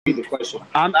Read the question.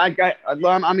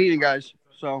 I'm eating, guys.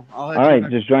 So I'll All let you right, back.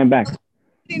 just join back.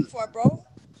 Waiting for, bro?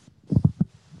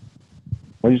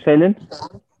 What did you say, Lynn?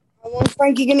 How long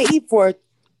Frankie gonna eat for?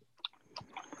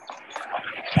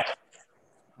 I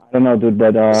don't know, dude,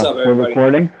 but What's up, we're everybody?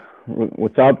 recording.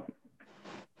 What's up?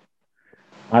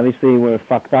 Obviously, we're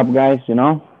fucked up, guys. You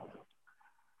know,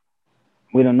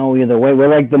 we don't know either way. We're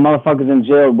like the motherfuckers in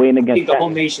jail waiting to I get think the whole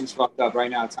sentenced. nation's fucked up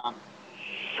right now, Tom.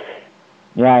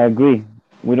 Yeah, I agree.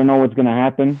 We don't know what's gonna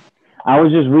happen. I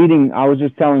was just reading. I was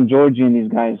just telling Georgie and these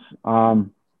guys.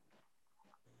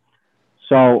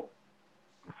 So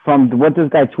from what this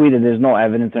guy tweeted, there's no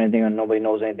evidence or anything, and nobody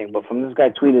knows anything. But from this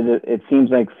guy tweeted, it seems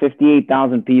like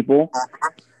 58,000 people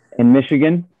in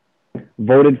Michigan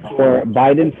voted for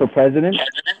Biden for president,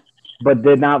 but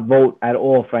did not vote at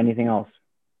all for anything else.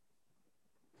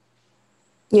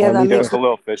 Yeah, that makes That's a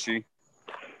little fishy.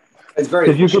 It's very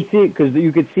Because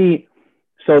you could see.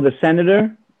 So the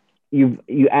senator, you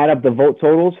add up the vote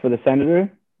totals for the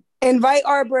senator. Invite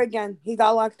Arbor again. He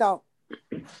got locked out.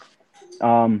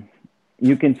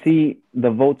 You can see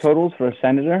the vote totals for a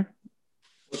senator,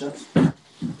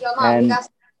 and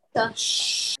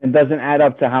it doesn't add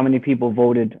up to how many people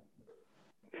voted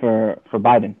for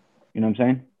Biden. You know what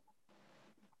I'm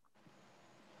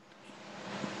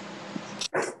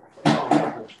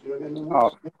saying?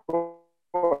 Oh, of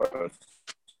course.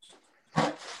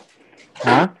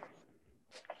 Huh?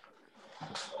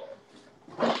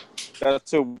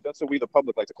 That's what we the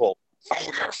public like to call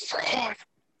voter fraud.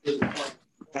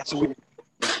 That's what we.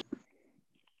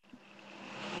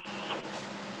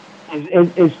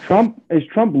 Is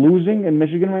Trump losing in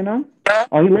Michigan right now?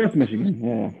 Oh, he lost Michigan.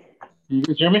 Yeah. You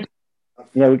can hear me?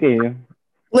 Yeah, we can hear you.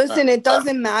 Listen, it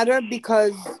doesn't matter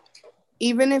because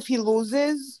even if he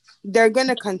loses, they're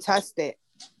gonna contest it,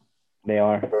 They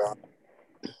are.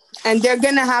 and they're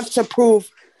gonna have to prove.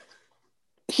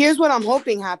 Here's what I'm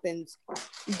hoping happens: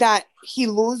 that he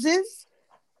loses,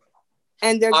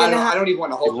 and they're gonna. I don't even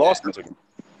want to He hope lost that. Michigan.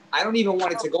 I don't even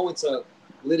want it to go into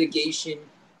litigation.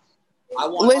 I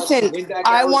want us to Listen, win back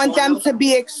I want them Arizona. to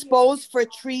be exposed for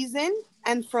treason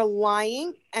and for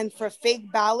lying and for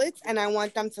fake ballots, and I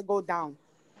want them to go down.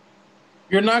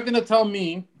 You're not going to tell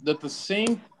me that the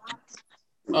same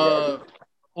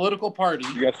political party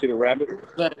You guys see the rabbit?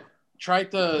 that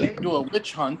tried to do a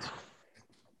witch hunt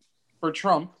for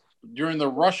Trump during the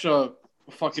Russia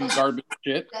fucking garbage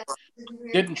shit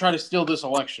didn't try to steal this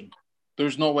election.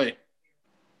 There's no way.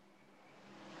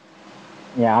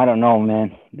 Yeah, I don't know,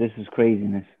 man. This is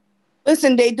craziness.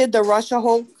 Listen, they did the Russia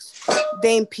hoax.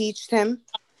 They impeached him.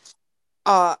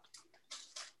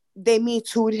 They Me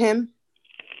Too'd him.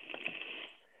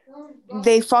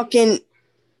 They fucking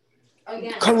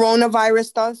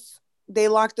coronavirus us. They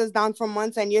locked us down for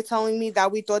months, and you're telling me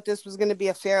that we thought this was going to be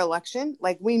a fair election?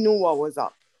 Like, we knew what was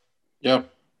up. Yeah.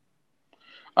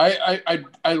 I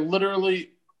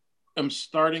literally am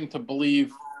starting to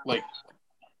believe like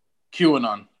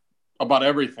QAnon about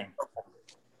everything.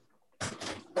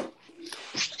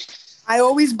 I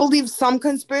always believe some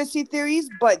conspiracy theories,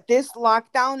 but this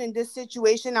lockdown and this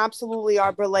situation absolutely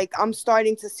are. But like, I'm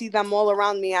starting to see them all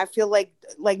around me. I feel like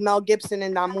Mel Gibson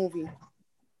in that movie.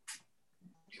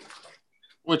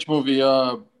 Which movie?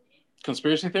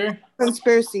 Conspiracy theory?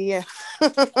 Conspiracy, yeah.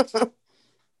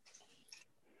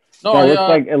 No,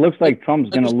 Yeah, it looks like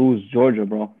Trump's gonna lose Georgia,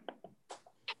 bro.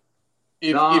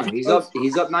 He's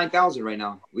up 9,000 right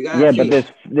now. We got. Yeah, but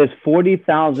there's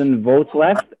 40,000 votes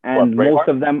left, and most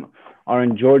of them are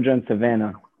in Georgia and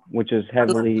Savannah, which is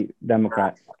heavily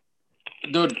Democrat.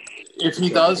 Dude, if he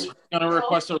does, he's gonna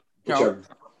request a recount.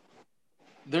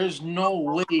 There's no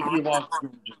way he lost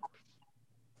Georgia.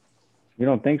 You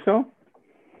don't think so?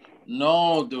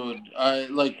 No, dude. I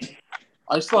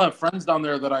still have friends down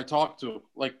there that I talk to.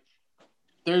 Like,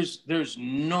 there's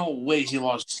no way he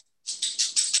lost.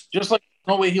 Just like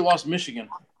no way he lost Michigan.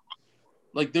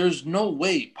 Like, there's no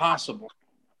way possible.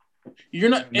 You're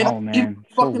not. No, man.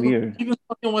 So weird. Even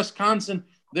fucking Wisconsin,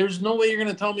 there's no way you're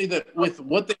gonna tell me that with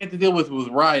what they had to deal with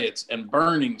riots and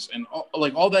burnings and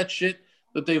all that shit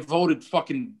that they voted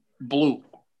fucking blue.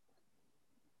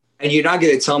 And you're not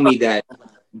gonna tell me that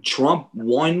Trump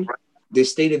won the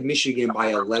state of Michigan by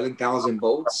 11,000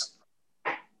 votes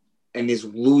and is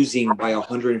losing by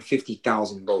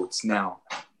 150,000 votes now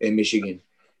in Michigan.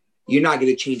 You're not going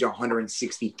to change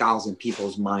 160,000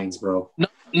 people's minds, bro.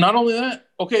 Not only that,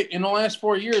 okay, in the last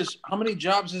 4 years, how many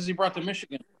jobs has he brought to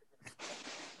Michigan?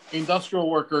 Industrial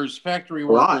workers, factory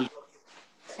workers.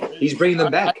 He's bringing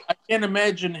them back. I can't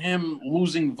imagine him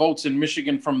losing votes in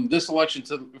Michigan from this election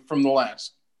from the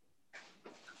last.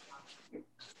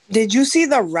 Did you see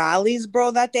the rallies,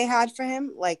 bro, that they had for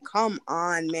him? Like, come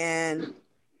on, man.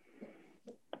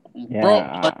 Yeah.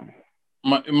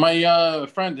 Bro, my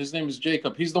friend, his name is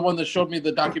Jacob. He's the one that showed me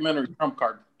the documentary Trump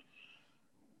Card.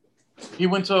 He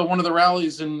went to one of the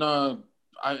rallies in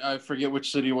I forget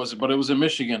which city was it, but it was in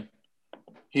Michigan.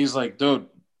 He's like, dude,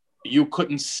 you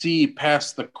couldn't see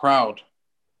past the crowd.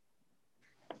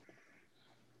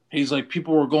 He's like,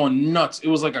 people were going nuts. It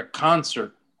was like a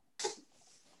concert.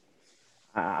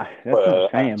 That's what I'm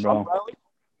saying, bro.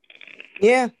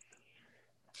 Yeah.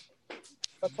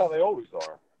 That's how they always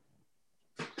are.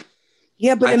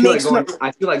 Yeah, but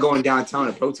I feel like going downtown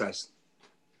to protest.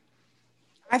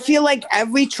 I feel like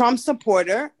every Trump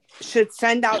supporter should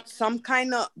send out some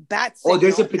kind of bat signal. Oh,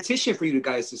 there's a petition for you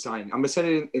guys to sign. I'm gonna send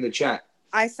it in the chat.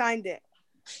 I signed it.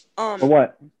 For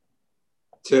what?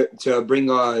 To bring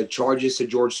charges to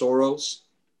George Soros.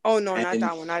 Oh no, not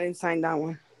that one. I didn't sign that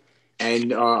one.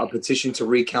 And a petition to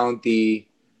recount the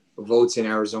votes in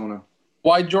Arizona.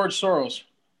 Why George Soros?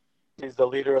 He's the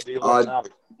leader of the Illuminati.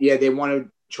 Yeah, they want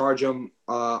to charge him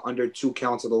under 2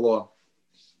 counts of the law.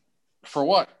 For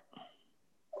what?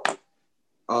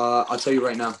 I'll tell you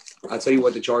right now. I'll tell you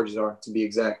what the charges are, to be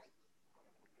exact.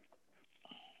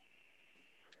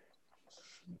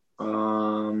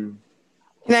 Can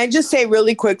I just say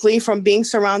really quickly, from being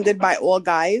surrounded by all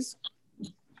guys,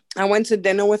 I went to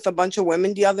dinner with a bunch of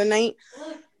women the other night,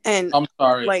 and I'm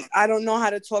sorry. Like, I don't know how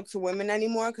to talk to women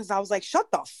anymore because I was like, shut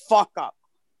the fuck up.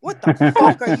 What the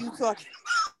fuck are you talking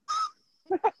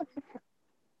about?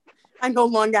 I no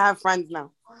longer have friends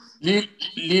now.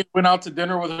 Lee went out to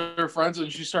dinner with her friends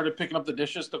and she started picking up the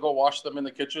dishes to go wash them in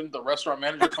the kitchen. The restaurant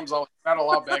manager comes out, not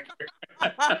allowed back here.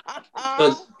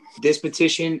 So this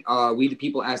petition, we the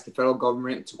people asked the federal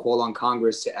government to call on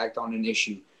Congress to act on an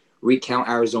issue, recount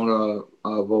Arizona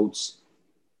votes,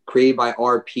 created by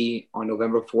RP on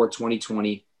November 4,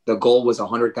 2020. The goal was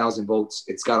 100,000 votes.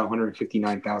 It's got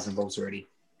 159,000 votes already.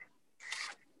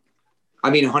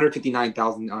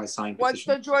 159,000 signed petitions. What's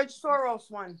the George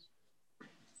Soros one?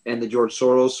 And the George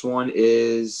Soros one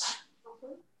is...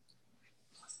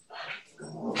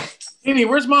 Amy,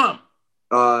 where's Mom?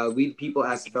 We people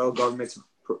asked the federal government to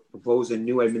propose a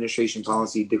new administration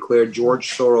policy, declare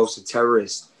George Soros a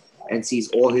terrorist, and seize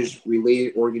all his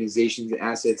related organizations and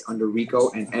assets under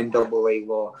RICO and NAA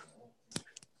law.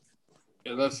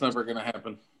 Yeah, that's never going to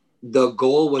happen. The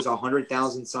goal was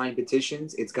 100,000 signed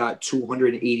petitions. It's got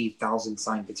 280,000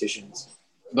 signed petitions.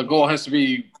 The goal has to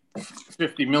be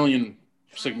 50 million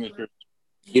signatures.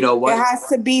 You know what? There has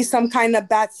to be some kind of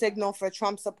bat signal for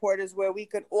Trump supporters where we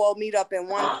could all meet up in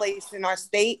one place in our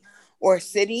state or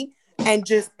city and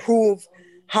just prove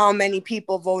how many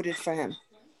people voted for him.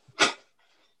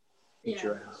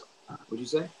 What'd you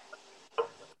say?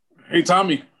 Hey,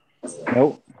 Tommy.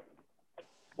 Nope.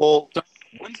 Well,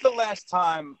 when's the last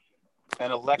time an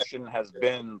election has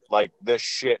been like this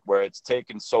shit where it's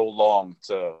taken so long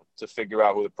to figure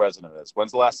out who the president is?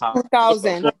 When's the last time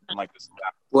 2000 like this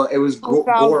happened? Well, it was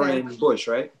Gore and Bush,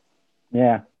 right?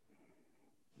 Yeah.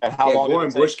 And how long Gore did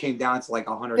and it Bush take? came down to like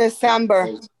 100.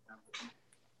 December.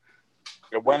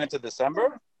 It went into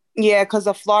December? Yeah, because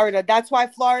of Florida. That's why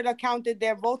Florida counted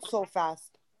their votes so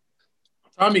fast.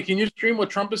 Tommy, can you stream what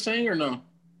Trump is saying or no?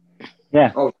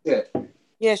 Yeah. Oh, shit.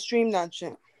 Yeah, stream that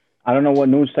shit. I don't know what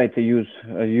news site to use.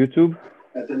 YouTube?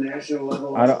 At the national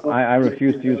level, I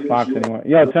refuse to use Fox anymore.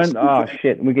 Yo, turn. Oh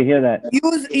shit, we can hear that.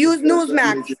 Use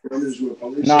Newsmax.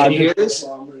 No, Can you hear this?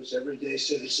 Farmers, everyday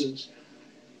citizens.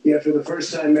 Yeah, for the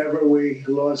first time ever, we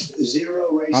lost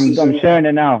zero racism. I'm sharing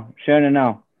it now. Sharing it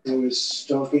now. I was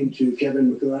talking to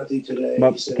Kevin McCarthy today.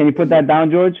 But can you put that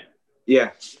down, George?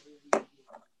 Yeah.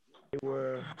 They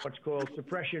were what's called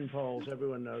suppression polls.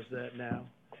 Everyone knows that now.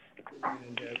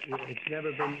 And it's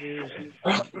never been used to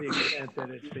the extent that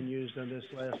it's been used on this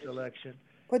last election.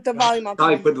 Put the volume up.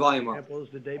 Tommy, put the volume up. Examples,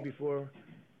 the day before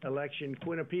election,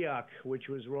 Quinnipiac, which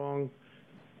was wrong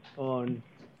on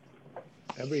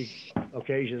every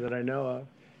occasion that I know of,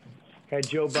 had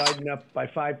Joe Biden up by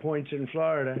 5 points in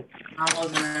Florida.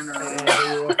 And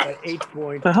they were up by 8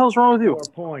 points. What the hell's wrong with you?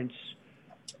 4 points.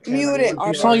 Mute it, You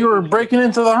Arbor. saw you were breaking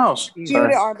into the house. Mute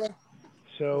it, Arbor.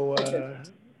 So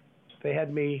they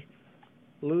had me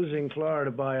losing Florida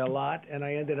by a lot, and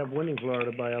I ended up winning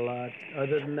Florida by a lot.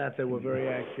 Other than that, they were very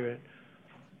accurate.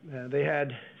 They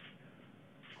had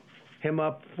him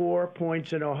up 4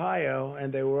 points in Ohio,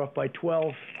 and they were up by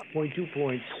 12.2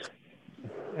 points.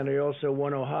 And they also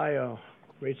won Ohio,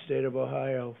 great state of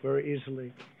Ohio, very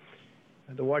easily.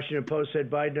 And the Washington Post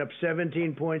said Biden up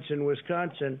 17 points in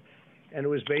Wisconsin, and it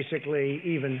was basically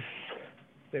even.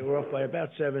 They were up by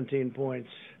about 17 points.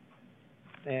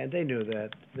 And they knew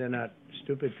that. They're not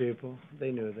stupid people.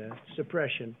 They knew that.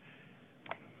 Suppression.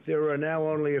 There are now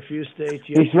only a few states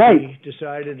yet He's to right. be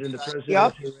decided in the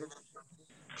Yep. presidency.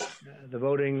 The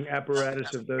voting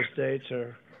apparatus of those states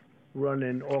are run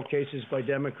in all cases by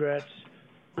Democrats.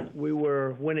 We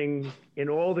were winning in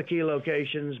all the key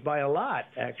locations by a lot,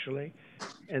 actually.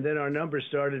 And then our numbers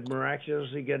started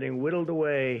miraculously getting whittled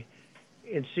away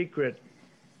in secret.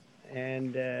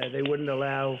 And they wouldn't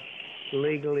allow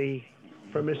legally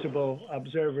permissible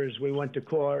observers. We went to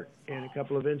court in a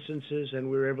couple of instances, and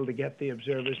we were able to get the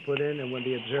observers put in. And when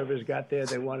the observers got there,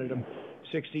 they wanted them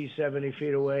 60, 70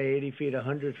 feet away, 80 feet,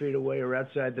 100 feet away, or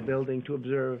outside the building to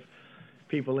observe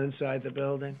people inside the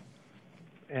building.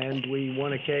 And we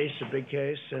won a case, a big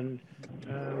case, and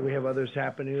we have others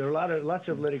happening. There are lots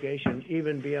of litigation,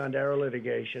 even beyond our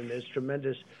litigation. There's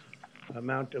tremendous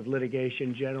amount of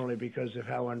litigation generally because of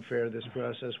how unfair this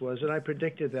process was. And I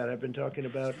predicted that. I've been talking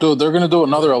about Dude, they're going to do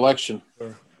another election. for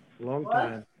a long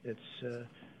time. It's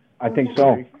I think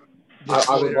so.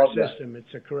 I would love that. system.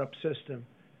 It's a corrupt system,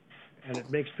 and it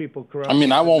makes people corrupt. I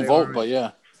mean, I because won't they vote, are but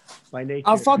yeah. by nature.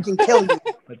 I'll fucking kill you.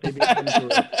 But they become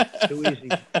corrupt. Too easy.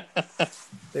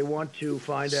 They want to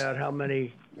find out how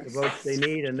many votes they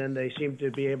need, and then they seem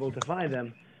to be able to find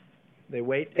them. They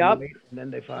wait and Yep. wait, and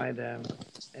then they find them.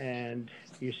 And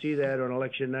you see that on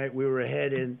election night. We were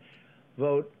ahead in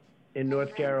vote in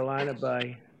North Carolina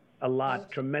by a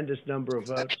lot, tremendous number of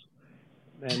votes.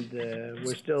 And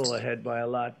we're still ahead by a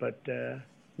lot, but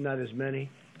not as many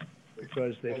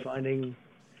because they're finding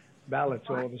ballots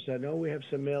all of a sudden. Oh, we have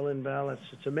some mail-in ballots.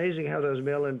 It's amazing how those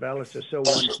mail-in ballots are so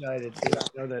one-sided. You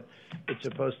know that it's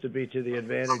supposed to be to the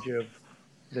advantage of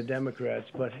the Democrats,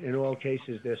 but in all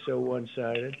cases, they're so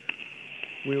one-sided.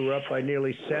 We were up by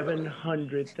nearly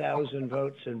 700,000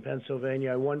 votes in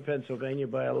Pennsylvania. I won Pennsylvania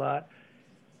by a lot,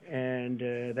 and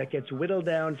that gets whittled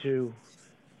down to,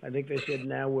 I think they said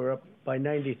now we're up by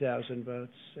 90,000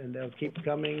 votes, and they'll keep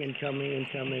coming and coming and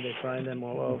coming. They find them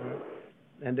all over,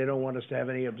 and they don't want us to have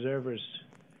any observers,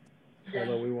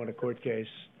 although we want a court case.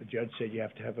 The judge said you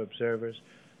have to have observers.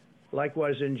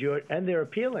 Likewise in Georgia, and they're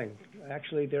appealing.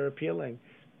 Actually, they're appealing.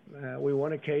 We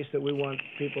won a case that we want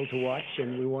people to watch,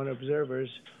 and we want observers,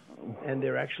 and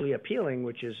they're actually appealing,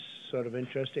 which is sort of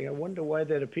interesting. I wonder why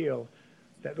they'd appeal,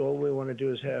 that all we want to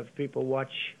do is have people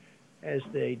watch as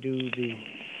they do the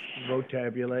vote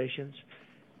tabulations.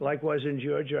 Likewise in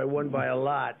Georgia, I won by a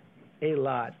lot,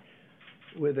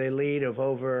 with a lead of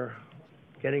over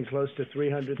getting close to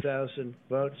 300,000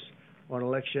 votes on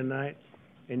election night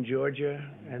in Georgia.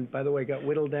 And by the way, got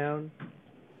whittled down,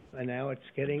 and now it's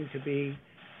getting to be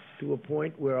to a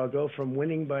point where I'll go from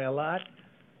winning by a lot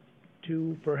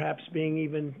to perhaps being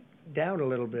even down a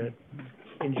little bit.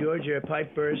 In Georgia, a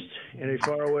pipe burst in a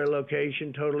faraway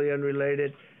location, totally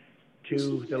unrelated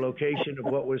to the location of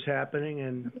what was happening,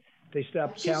 and they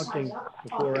stopped counting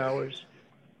for 4 hours,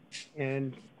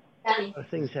 and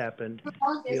things happened.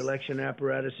 The election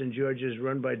apparatus in Georgia is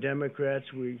run by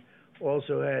Democrats. We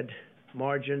also had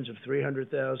margins of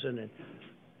 300,000 in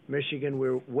Michigan.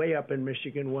 We're way up in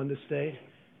Michigan, won the state.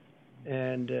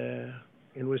 And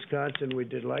in Wisconsin, we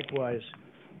did likewise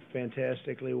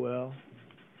fantastically well.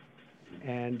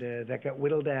 And that got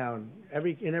whittled down.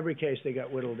 In every case, they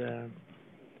got whittled down.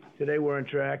 Today, we're on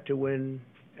track to win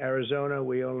Arizona.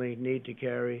 We only need to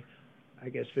carry, I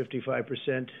guess,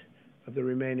 55% of the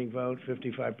remaining vote,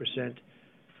 55%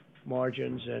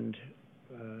 margins. And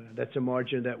that's a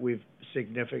margin that we've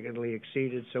significantly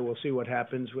exceeded. So we'll see what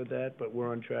happens with that. But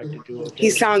we're on track to do okay. He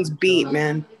sounds beat,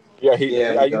 man. Yeah,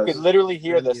 Yeah, he you does. could literally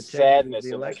hear the integrity of sadness the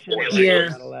in his election. voice. We Yeah.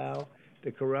 cannot allow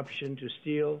the corruption to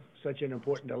steal such an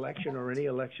important election, or any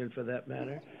election for that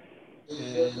matter.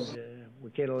 And we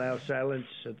can't allow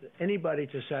anybody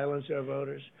to silence our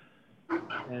voters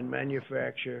and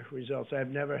manufacture results.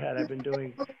 I've been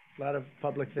doing a lot of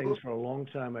public things for a long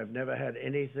time. I've never had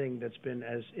anything that's been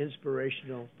as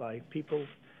inspirational by people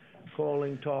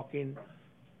calling, talking,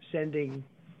 sending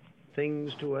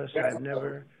things to us. I've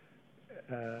never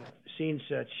seen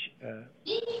such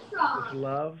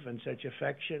love and such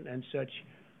affection and such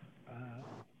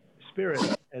spirit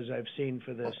as I've seen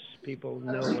for this. People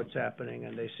know what's happening,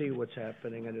 and they see what's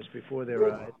happening, and it's before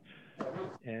their eyes.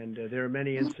 And there are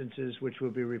many instances which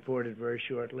will be reported very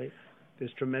shortly.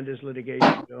 There's tremendous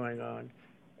litigation going on,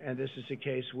 and this is a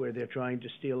case where they're trying to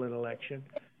steal an election.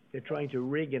 They're trying to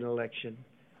rig an election,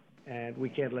 and we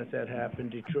can't let that happen.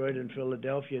 Detroit and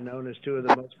Philadelphia, known as two of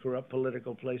the most corrupt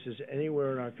political places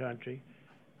anywhere in our country,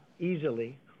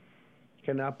 easily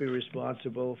cannot be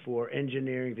responsible for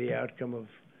engineering the outcome of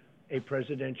a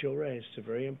presidential race. It's a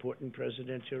very important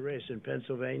presidential race. In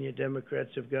Pennsylvania,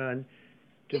 Democrats have gone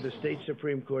to the state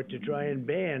Supreme Court to try and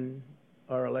ban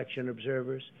our election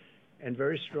observers, and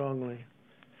very strongly.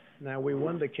 Now, we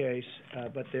won the case,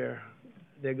 but they're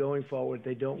going forward.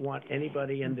 They don't want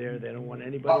anybody in there. They don't want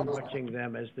anybody watching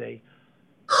them as they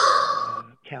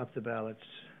count the ballots.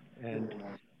 And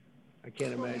I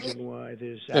can't imagine why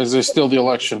As there's still the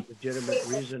election. Legitimate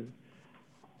reason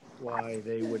why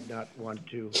they would not want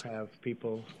to have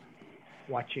people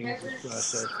watching this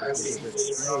process, because if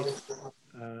it's straight,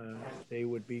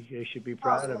 they should be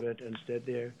proud of it. Instead,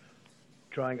 they're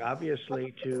trying,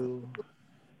 obviously, to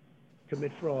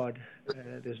commit fraud.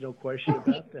 There's no question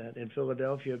about that. In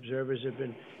Philadelphia, observers have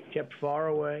been kept far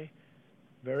away,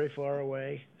 very far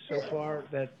away, so far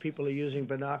that people are using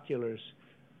binoculars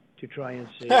to try and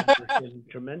see. There's been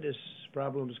tremendous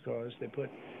problems caused. They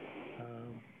put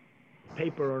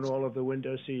paper on all of the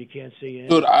windows so you can't see in.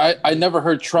 Dude, I never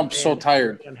heard Trump so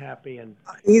tired. Unhappy and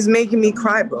He's making me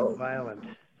cry, bro. violent.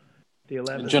 The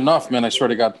 11th. Enough, man, I swear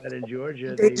to God. That in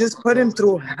Georgia, They just put him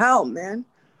through hell, man.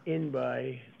 in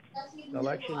by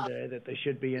election day, that they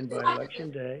should be in by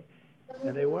election day,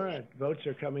 and they weren't. Votes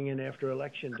are coming in after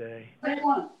election day.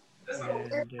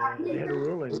 And they had a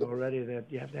ruling already that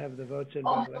you have to have the votes in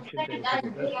by election day. To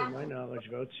the best of my knowledge,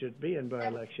 votes should be in by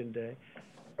election day.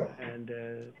 And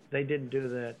they didn't do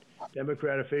that.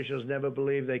 Democrat officials never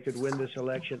believed they could win this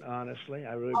election honestly.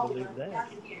 I really believe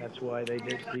that. That's why they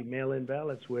did the mail-in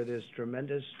ballots, where there's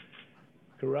tremendous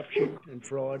corruption and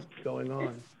fraud going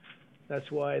on. That's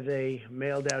why they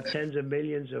mailed out tens of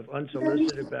millions of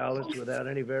unsolicited ballots without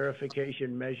any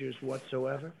verification measures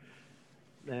whatsoever.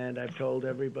 And I've told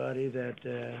everybody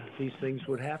that these things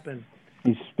would happen.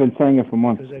 He's been saying it for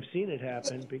months. Because I've seen it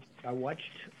happen. I watched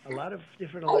a lot of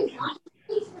different elections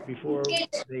before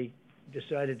they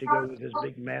decided to go with this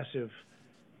big, massive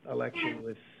election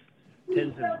with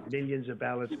tens of millions of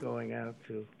ballots going out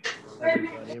to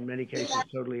everybody, in many cases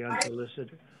totally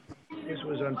unsolicited. This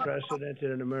was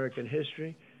unprecedented in American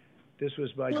history. This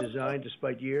was by design,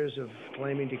 despite years of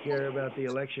claiming to care about the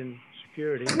election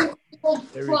security.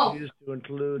 They refused to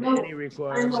include any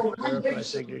requirement to verify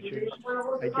signatures,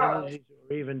 identities,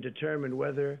 or even determine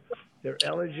whether they're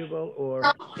eligible or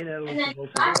ineligible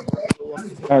to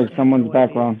vote. Sorry, someone's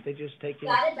background. They just take in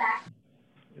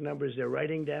the numbers. They're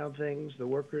writing down things, the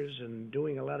workers, and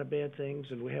doing a lot of bad things.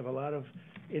 And we have a lot of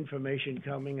information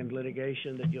coming and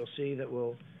litigation that you'll see that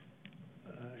will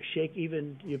shake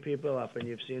even you people up. And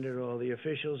you've seen it all. The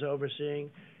officials overseeing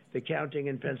the counting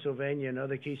in Pennsylvania and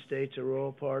other key states are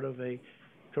all part of a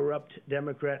corrupt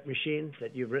Democrat machine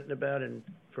that you've written about. And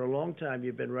for a long time,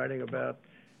 you've been writing about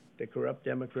the corrupt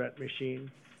Democrat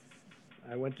machine.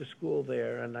 I went to school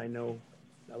there, and I know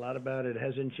a lot about it. It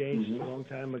hasn't changed a long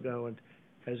time ago, and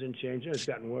hasn't changed. It's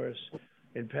gotten worse.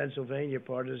 In Pennsylvania,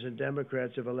 partisan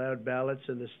Democrats have allowed ballots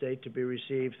in the state to be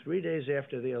received 3 days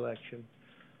after the election.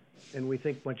 And we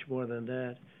think much more than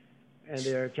that. And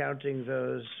they're counting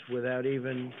those without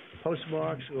even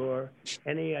postmarks or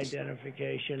any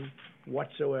identification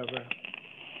whatsoever.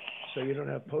 So you don't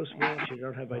have postmarks, you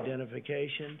don't have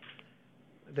identification.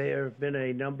 There have been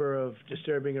a number of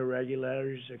disturbing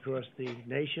irregularities across the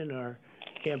nation. Our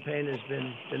campaign has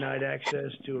been denied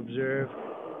access to observe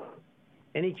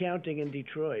any counting in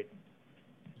Detroit.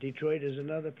 Detroit is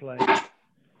another place.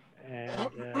 And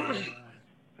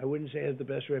I wouldn't say it has the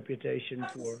best reputation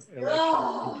for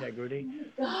election integrity.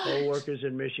 Poll workers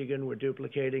in Michigan were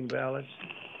duplicating ballots,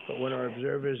 but when our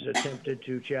observers attempted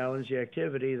to challenge the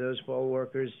activity, those poll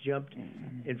workers jumped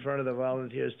in front of the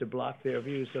volunteers to block their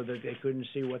view so that they couldn't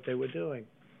see what they were doing.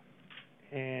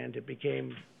 And it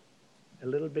became a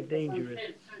little bit dangerous.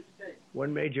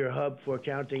 One major hub for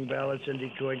counting ballots in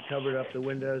Detroit covered up the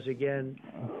windows again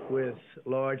with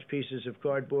large pieces of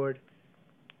cardboard,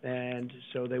 and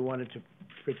so they wanted to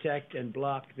protect and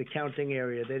block the counting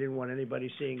area. They didn't want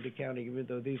anybody seeing the counting, even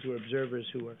though these were observers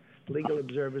who were legal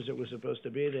observers that were supposed to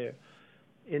be there.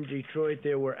 In Detroit,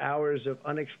 there were hours of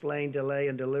unexplained delay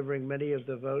in delivering many of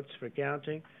the votes for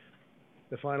counting.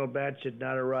 The final batch did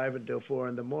not arrive until 4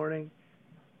 in the morning,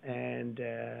 and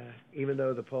even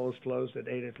though the polls closed at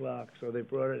 8 o'clock, so they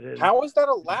brought it in. How is that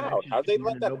allowed? How'd they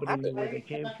let that Nobody knew where they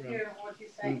came from.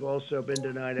 We've also been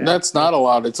denied access. That's not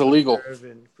allowed. It's illegal.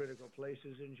 In critical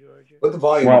places in Georgia. Put the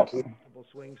volume Well, up.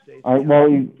 Swing states. well,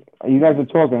 you guys are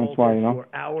talking, that's why, you know. For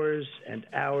hours and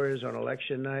hours on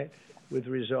election night, with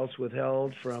results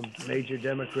withheld from major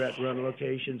Democrat-run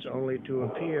locations, only to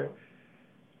appear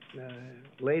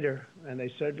later. And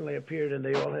they suddenly appeared, and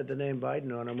they all had the name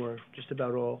Biden on them, or just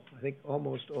about all. I think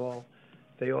almost all.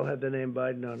 They all had the name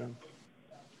Biden on them,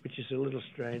 which is a little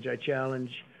strange. I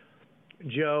challenge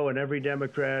Joe and every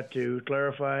Democrat to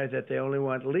clarify that they only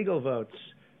want legal votes.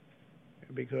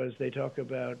 because they talk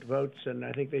about votes, and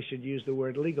I think they should use the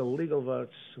word legal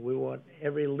votes. We want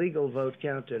every legal vote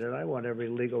counted, and I want every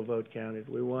legal vote counted.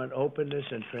 We want openness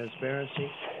and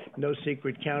transparency, no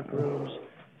secret count rooms,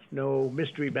 no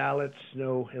mystery ballots,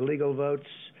 no illegal votes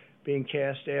being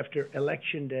cast after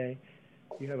Election Day.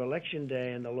 You have Election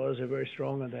Day, and the laws are very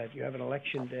strong on that. You have an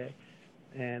Election Day,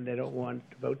 and they don't want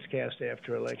votes cast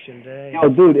after Election Day. No,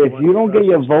 dude, if you don't get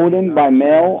your vote in by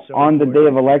mail on the day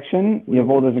of election, your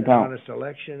vote doesn't count. Honest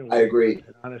election. I agree.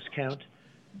 An honest count.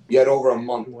 You had over a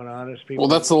month. We want honest people. Well,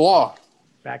 that's the law.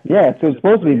 Yeah, it's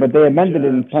supposed to be, but they amended it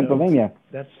in Pennsylvania.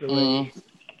 That's the way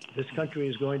this country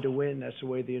is going to win. That's the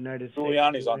way the United States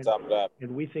Giuliani's on top of that.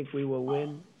 And we think we will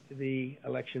win the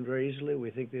election very easily.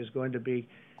 We think there's going to be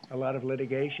a lot of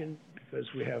litigation because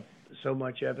we have so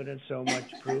much evidence, so much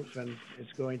proof, and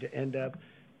it's going to end up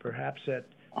perhaps at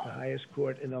the highest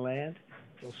court in the land.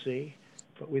 We'll see.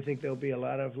 But we think there'll be a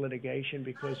lot of litigation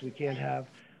because we can't have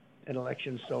an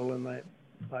election stolen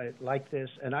like this.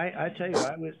 And I tell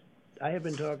you, I have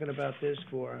been talking about this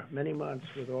for many months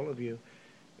with all of you,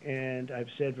 and I've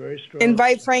said very strongly.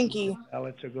 Invite Frankie.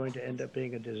 Ballots are going to end up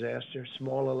being a disaster.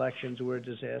 Small elections were a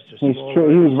disaster. He's true.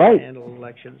 He was right. Handle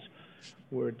elections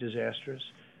were disastrous.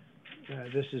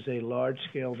 This is a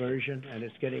large-scale version, and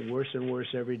it's getting worse and worse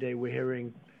every day. We're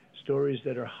hearing stories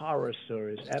that are horror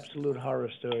stories, absolute horror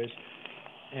stories,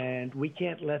 and we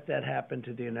can't let that happen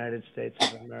to the United States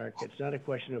of America. It's not a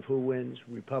question of who wins,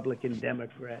 Republican,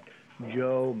 Democrat,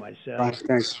 Joe, myself.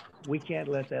 Thanks. We can't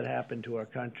let that happen to our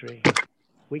country.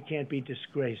 We can't be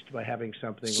disgraced by having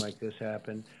something like this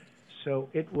happen. So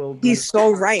it will be He's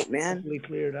so right, man.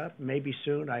 cleared up, maybe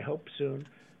soon, I hope soon,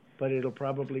 but it'll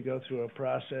probably go through a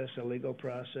process, a legal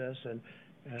process. And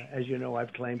as you know,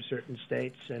 I've claimed certain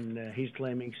states, and he's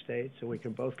claiming states, and we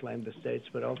can both claim the states,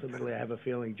 but ultimately I have a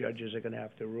feeling judges are going to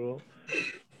have to rule.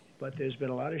 But there's been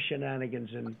a lot of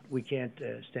shenanigans, and we can't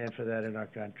stand for that in our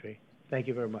country. Thank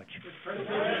you very much.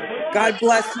 God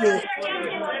bless you.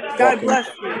 God bless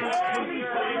you.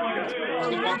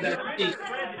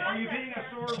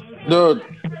 Dude,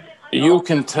 you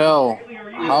can tell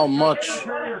how much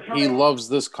he loves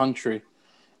this country.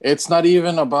 It's not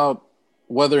even about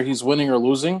whether he's winning or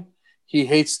losing. He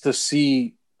hates to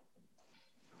see,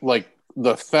 like,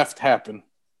 the theft happen.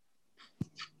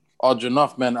 Odd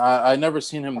enough, man. I never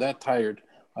seen him that tired.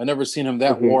 I never seen him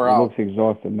that wore He out. looks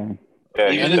exhausted, man. Yeah,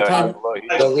 Anytime-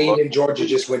 The lead in Georgia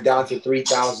just went down to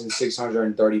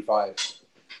 3,635.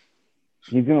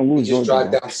 He's gonna He lose just Georgia.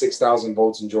 dropped down 6,000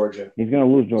 votes in Georgia. He's gonna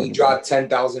lose Georgia. He dropped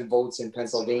 10,000 votes in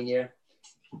Pennsylvania.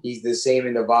 He's the same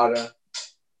in Nevada.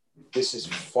 This is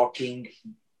fucking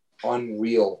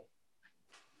unreal.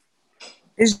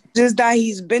 It's just that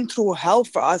he's been through hell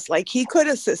for us. Like, he could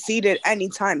have succeeded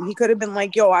anytime. He could have been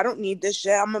like, yo, I don't need this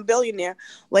shit. I'm a billionaire.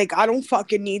 Like, I don't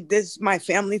fucking need this, my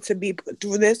family to be put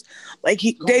through this. Like,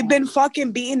 they've been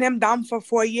fucking beating him down for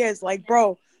 4 years. Like,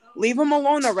 bro, leave him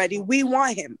alone already. We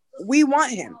want him. We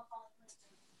want him.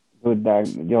 Dude,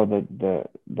 the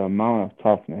amount of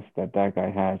toughness that guy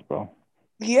has, bro.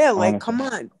 Yeah, like, Honestly. come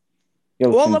on.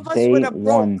 Yo, All since of us day would have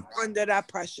broke one, under that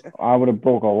pressure. I would have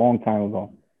broke a long time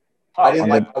ago. I didn't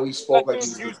like how he spoke That like he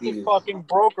dude's was used to defeated. fucking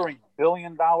brokering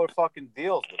billion-dollar fucking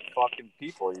deals with fucking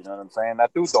people. You know what I'm saying?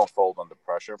 That dude don't fold under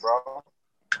pressure, bro.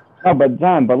 No, but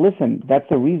John, listen,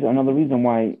 that's another reason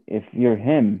why if you're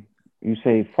him, you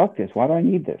say, fuck this. Why do I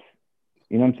need this?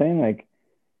 You know what I'm saying? Like,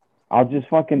 I'll just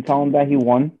fucking tell him that he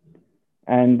won,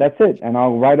 and that's it. And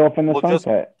I'll ride off in the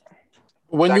sunset.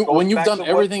 When you've back done to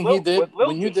everything what he did, Lil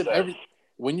when you just did said.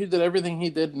 when you did everything he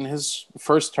did in his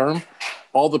first term,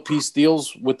 all the peace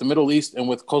deals with the Middle East and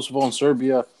with Kosovo and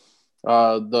Serbia,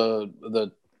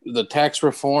 the tax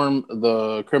reform,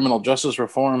 the criminal justice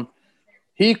reform,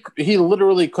 he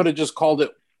literally could have just called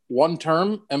it one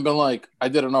term and been like, I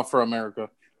did enough for America.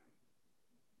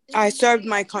 I served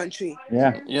my country.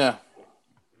 Yeah.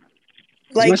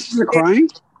 Like, my sister crying?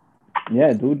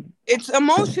 Yeah, dude. It's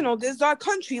emotional. This is our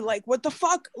country. Like, what the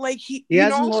fuck? Like, He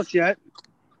hasn't lost yet.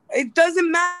 It doesn't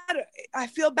matter. I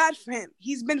feel bad for him.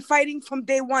 He's been fighting from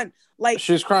day one. Like,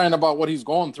 She's crying about what he's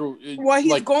going through. What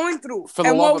he's like, going through. for the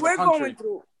And love what of the we're country. going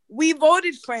through. We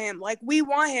voted for him. Like, we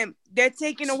want him. They're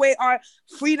taking away our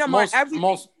freedom, our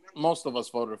everything. Most of us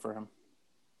voted for him.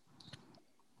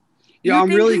 Yeah, You I'm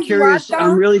think really he's curious. locked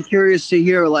down? I'm really curious to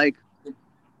hear, like,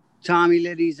 Tommy,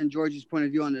 Liddy's, and Georgie's point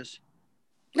of view on this.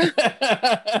 Listen,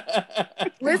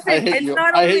 I hate it's you.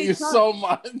 not I only hate you Trump. so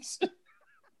much.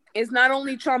 It's not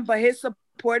only Trump, but his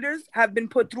supporters have been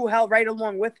put through hell right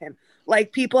along with him.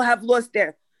 Like, people have lost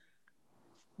their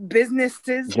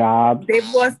businesses, jobs. They've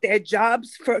lost their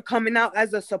jobs for coming out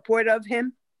as a supporter of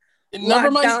him. Never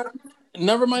mind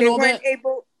all that.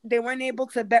 They weren't able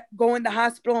to go in the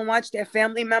hospital and watch their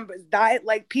family members die.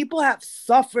 Like, people have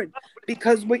suffered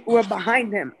because we're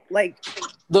behind him. Like,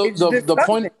 it's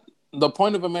disgusting. The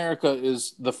point of America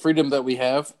is the freedom that we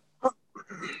have.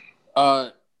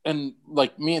 And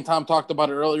like me and Tom talked about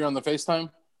it earlier on the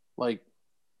FaceTime. Like,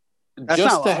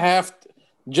 just to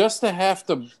have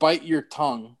to bite your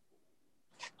tongue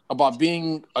about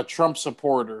being a Trump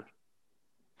supporter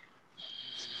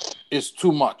is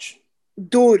too much.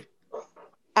 Dude,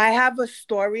 I have a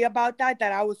story about that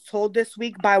I was told this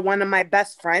week by one of my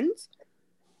best friends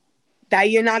that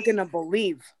you're not going to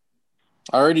believe.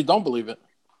 I already don't believe it.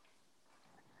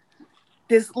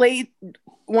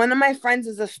 One of my friends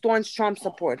is a staunch Trump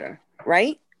supporter,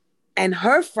 right? And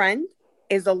her friend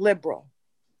is a liberal.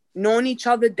 Known each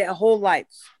other their whole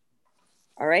lives.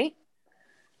 All right?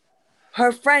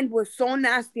 Her friend was so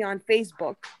nasty on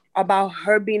Facebook about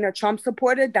her being a Trump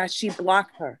supporter that she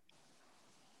blocked her.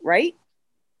 Right?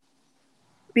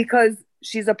 Because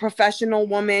she's a professional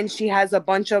woman. She has a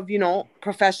bunch of,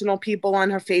 professional people on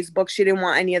her Facebook. She didn't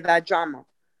want any of that drama.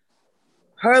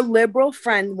 Her liberal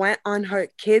friend went on her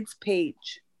kid's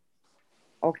page,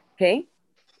 okay,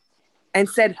 and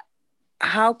said,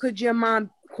 how could your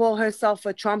mom call herself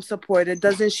a Trump supporter?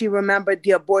 Doesn't she remember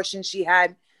the abortion she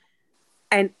had?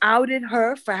 And outed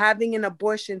her for having an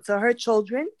abortion to her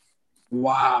children.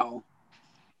 Wow.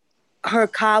 Her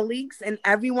colleagues and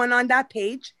everyone on that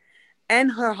page.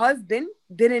 And her husband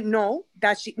didn't know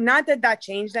that not that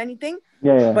changed anything,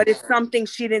 but it's something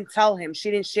she didn't tell him.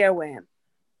 She didn't share with him.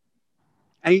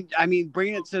 I mean,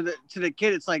 bringing it to the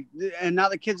kid, it's like, and now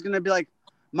the kid's going to be like,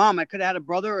 Mom, I could have had a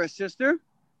brother or a sister.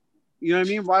 You know what I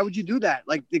mean? Why would you do that?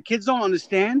 Like, the kids don't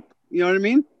understand. You know what I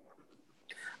mean?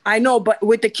 I know, but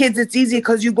with the kids, it's easy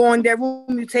because you go in their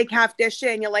room, you take half their shit,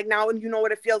 and you're like, now you know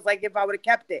what it feels like if I would have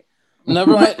kept it.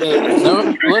 Never mind.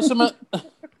 Listen, man.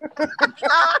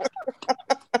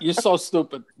 You're so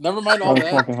stupid. Never mind all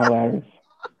that. Fucking hilarious.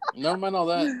 Never mind all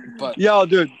that. But yo,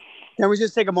 dude, can we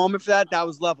just take a moment for that? That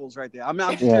was levels right there. I'm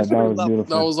just that was levels.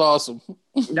 beautiful. That was awesome.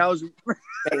 That was.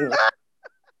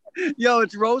 Yo,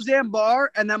 it's Roseanne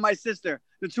Barr and then my sister,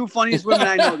 the two funniest women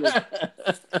I know. Dude.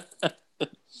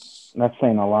 That's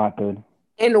saying a lot, dude.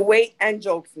 In weight and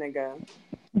jokes, nigga.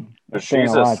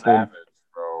 She's a savage,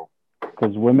 bro.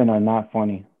 Because women are not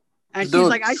funny. And she's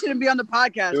like, I shouldn't be on the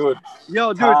podcast. Dude.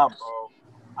 Yo, dude. Tom, bro.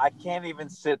 I can't even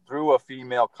sit through a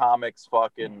female comics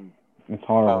fucking It's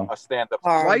horrible. a stand-up.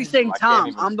 Why are you saying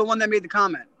Tom? I'm the one that made the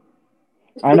comment.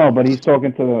 I know, but he's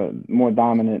talking to the more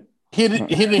dominant. He didn't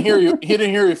hear you. He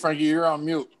didn't hear you, Frankie. You're on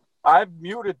mute. I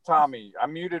muted Tommy. I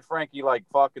muted Frankie like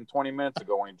fucking 20 minutes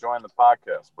ago when he joined the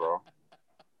podcast, bro.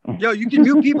 Yo, you can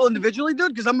mute people individually, dude?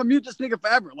 Because I'm going to mute this nigga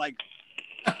forever. Like,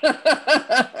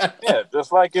 yeah,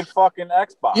 just like in fucking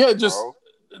Xbox. Yeah, just bro.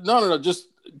 no. Just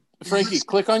Frankie,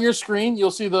 click on your screen. You'll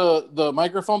see the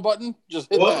microphone button. Just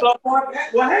hit What's that. up, Mark?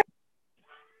 What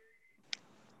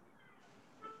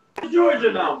happened?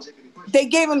 Georgia now. They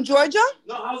gave him Georgia?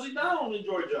 No, how's he down in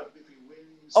Georgia?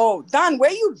 Oh, Don,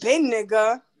 where you been,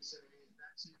 nigga?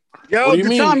 yo, What do you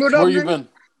mean? Tom, what up, Where you nigga? been?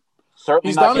 Certainly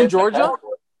He's not down in getting Georgia?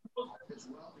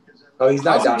 Oh, he's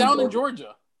not How's he down down in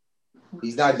Georgia?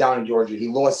 He's not down in Georgia. He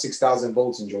lost 6,000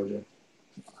 votes in Georgia.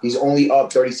 He's only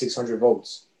up 3,600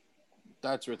 votes.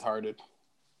 That's retarded.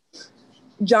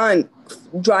 John,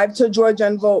 drive to Georgia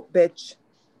and vote, bitch.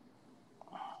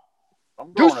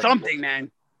 Do something,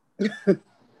 man.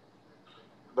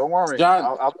 Don't worry,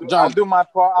 John, I'll do my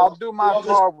part. I'll do my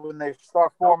part when they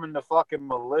start forming the fucking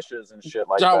militias and shit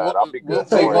like John, that. I'll be good.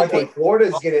 Tell you we'll one thing,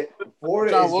 Florida's gonna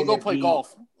we'll go play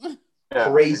golf. Yeah,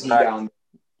 crazy exactly. down there.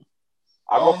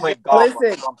 I'll go play golf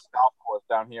Listen. on Trump's golf course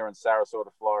down here in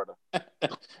Sarasota, Florida.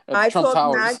 I Trump talk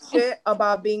Towers. mad shit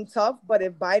about being tough, but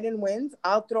if Biden wins,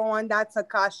 I'll throw on that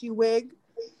Takashi wig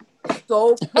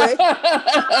so quick.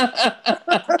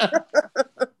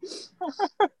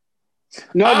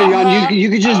 No, Leon, you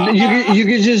could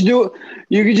just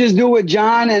do what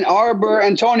John and Arbor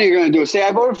and Tony are gonna do. Say,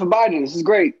 I voted for Biden. This is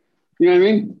great. You know what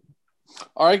I mean?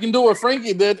 Or I can do what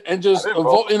Frankie did and just I didn't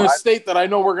vote vote in for a Biden. state that I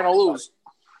know we're gonna lose.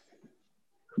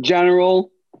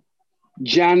 General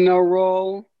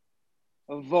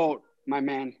vote, my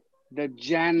man. The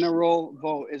general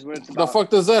vote is what it's The about. fuck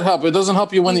does that help? It doesn't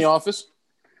help you win the office.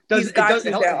 He's got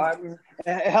you there, it Arden.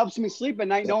 helps me sleep at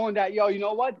night knowing that, yo, you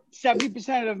know what? 70%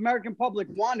 of the American public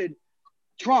wanted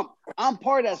Trump. I'm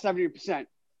part of that 70%.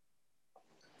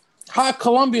 How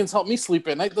Colombians help me sleep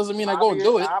at night doesn't mean I go and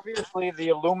do it. Obviously, the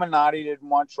Illuminati didn't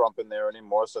want Trump in there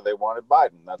anymore, so they wanted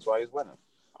Biden. That's why he's winning.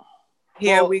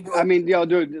 Here we go. I mean, yo,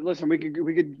 dude, listen, we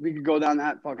could go down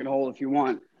that fucking hole if you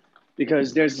want,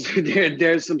 because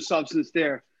there's some substance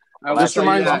there. I will This tell you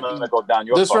reminds that. I'm gonna go down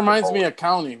your This fucking reminds hole. me of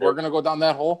county. We're gonna go down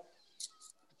that hole.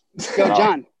 Yo, No.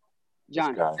 John,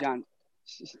 guy. John.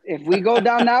 If we go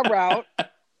down that route,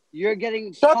 you're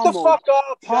getting Shut pummeled. the fuck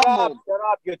up! Shut up! Pummeled. Shut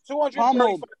up! You're 235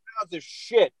 Pummeled. pounds of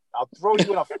shit. I'll throw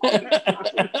you in a fucking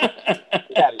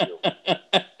get out of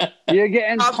you. You're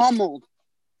getting pummeled.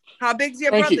 How big's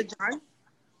your Frankie. brother, John?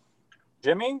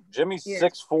 Jimmy's Yeah.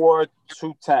 6'4",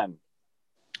 210.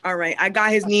 All right, I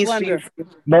got his knees for you.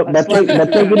 But take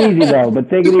it easy though. But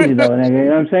take it easy though, nigga. You know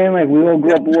what I'm saying? Like we all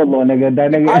grew up Wardlaw, nigga.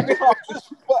 That I nigga.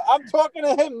 know, I'm talking to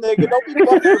him, nigga. Don't be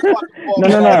busting your fucking balls.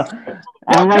 No.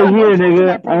 I'm right here,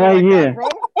 nigga. I'm right here.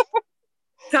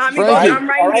 Tommy Frankie. goes, I'm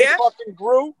right All right, here. fucking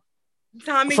Gru.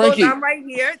 Tommy Frankie. goes, I'm right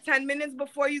here. 10 minutes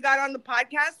before you got on the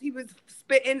podcast, he was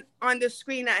spitting on the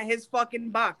screen at his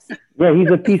fucking box. Yeah,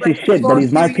 he's a piece of shit, but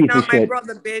he's my You're piece not of my shit.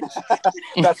 brother, bitch.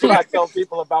 That's what I tell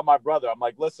people about my brother. I'm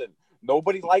like, listen,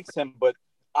 nobody likes him, but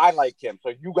I like him. So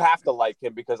you have to like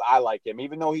him because I like him.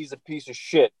 Even though he's a piece of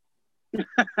shit,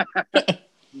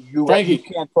 you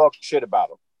can't talk shit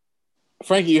about him.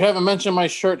 Frankie, you haven't mentioned my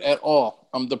shirt at all.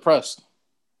 I'm depressed.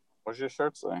 What's your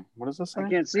shirt say? What does it say? I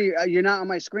can't see. You're not on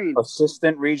my screen.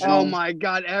 Assistant regional. Oh my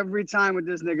god! Every time with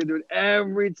this nigga, dude.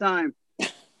 Every time.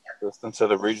 Assistant to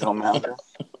the regional manager.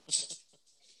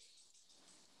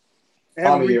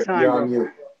 Every time. You're on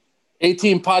mute.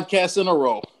 18 podcasts in a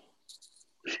row.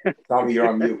 Tommy, you're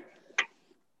on mute.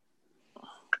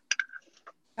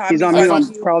 He's on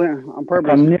mute. Probably on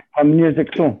purpose. I'm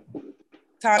music too.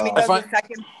 Tommy does a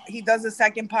second. He does a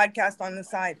second podcast on the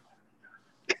side.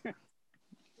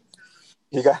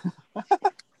 You got.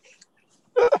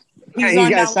 He's he on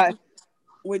got that one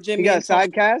with Jimmy. He got a and Tony.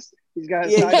 sidecast. He's got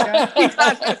a Yeah. sidecast. He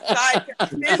got a sidecast.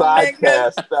 This Sidecast. nigga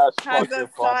That's has fucking a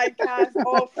funny. sidecast.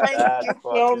 Oh, Frankie, That's you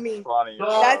feel fucking me? funny.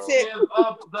 That's it. Give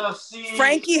up the seat.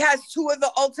 Frankie has two of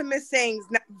the ultimate sayings.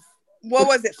 What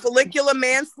was it? Follicular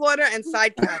manslaughter and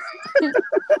sidecast.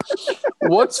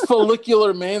 What's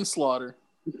follicular manslaughter?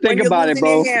 Think about it,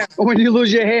 bro. When you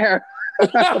lose your hair.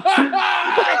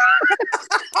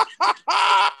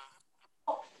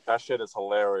 That shit is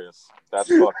hilarious. That's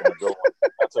fucking a good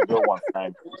one. That's a good one,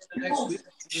 Frank.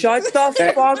 Shut the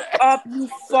fuck up, you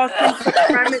fucking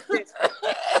supremacist.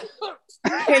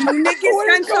 Can you niggas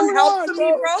send some help to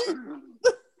me,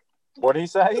 bro? What'd he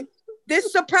say?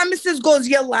 This supremacist goes,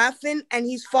 you're laughing, and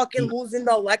he's fucking losing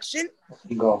the election.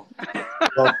 Go.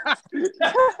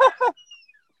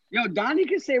 Yo, Donnie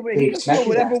can say what he can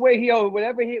whatever way he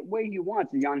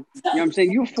wants, Jan. You know what I'm saying?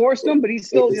 You forced him, but he's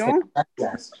still, you know,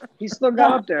 he's still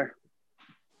got up there.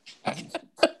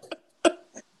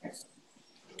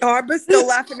 Arbor's still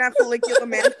laughing at follicular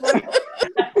manslaughter.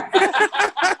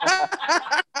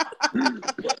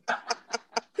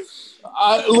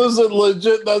 Listen,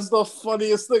 legit, that's the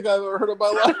funniest thing I've ever heard in my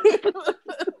life.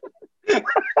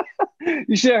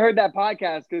 You should have heard that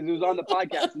podcast because it was on the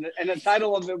podcast, and the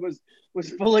title of it was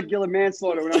follicular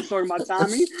manslaughter when I was talking about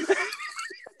Tommy.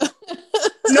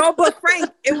 No, but Frank,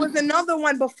 it was another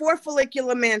one before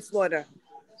follicular manslaughter.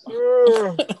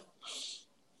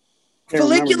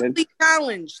 Follicularly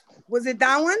challenged. Was it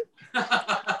that one?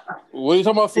 What are you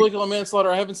talking about, follicular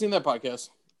manslaughter? I haven't seen that podcast.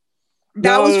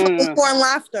 That was from Before and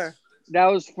Laughter. That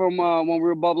was from when we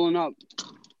were bubbling up.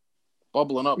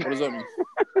 Bubbling up? What does that mean?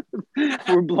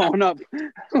 We were blowing up.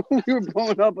 We were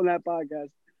blowing up on that podcast.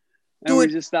 And Dude, we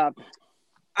just stopped.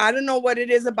 I don't know what it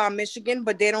is about Michigan,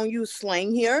 but they don't use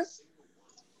slang here.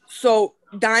 So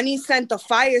Donnie sent a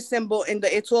fire symbol in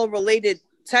the It's All Related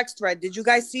text thread. Did you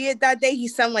guys see it that day? He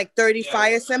sent like 30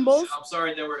 fire symbols. I'm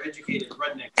sorry they were educated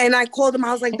rednecks. And I called him.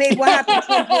 I was like, babe, what happened?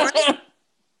 Trump won?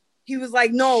 He was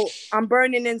like, no, I'm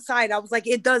burning inside. I was like,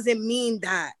 it doesn't mean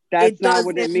that. That's not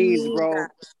what it means, bro.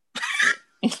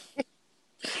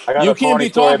 You can't be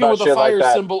talking with a fire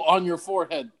symbol on your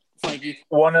forehead, Frankie.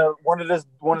 One of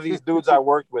these dudes I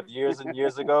worked with years and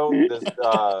years ago. This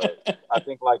I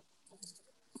think like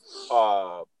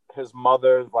his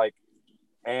mother's like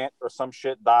aunt or some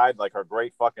shit died, like her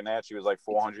great fucking aunt. She was like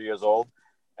 400 years old,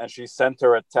 and she sent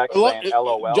her a text saying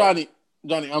LOL. Johnny,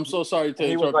 I'm so sorry to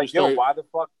he interrupt was like, your story. yo, why the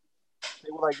fuck?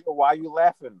 They were like, yo, why are you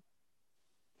laughing?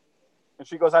 And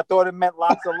she goes, I thought it meant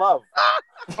lots of love.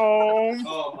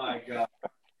 Oh my god.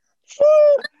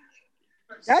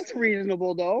 That's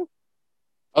reasonable though.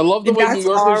 I love the way That's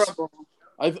New Yorkers. horrible.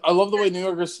 I love the way New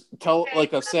Yorkers tell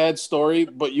like a sad story,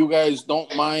 but you guys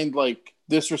don't mind like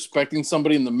disrespecting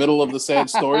somebody in the middle of the sad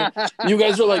story. You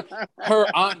guys are like, her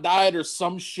aunt died or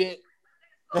some shit.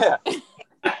 Yeah.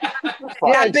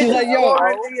 Yeah, she's like, yo,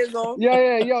 400 years old. yo,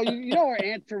 you know our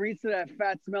Aunt Teresa, that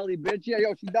fat, smelly bitch? Yeah,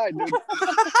 yo, she died, dude.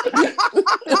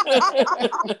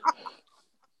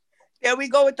 There we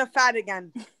go with the fat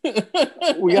again.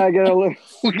 We gotta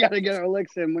get our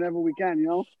licks in whenever we can, you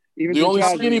know. Even The through only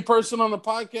tragedy. skinny person on the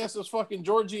podcast is fucking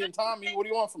Georgie and Tommy. What do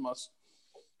you want from us?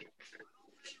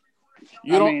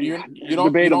 You don't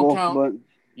debatable, count. but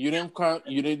You didn't count.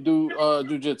 You didn't do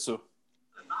jujitsu.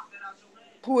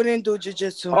 Who didn't do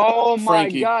jiu-jitsu? oh my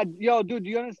Frankie. God, yo, dude, do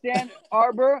you understand,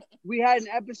 Arbor? We had an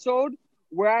episode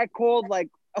where I called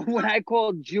when I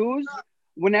called Jews,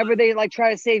 whenever they like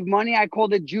try to save money, I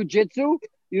called it jujitsu.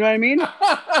 You know what I mean?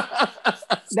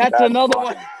 That's another funny.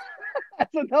 one.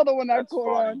 That's another one I That's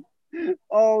called funny. on.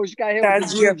 Oh, she got hit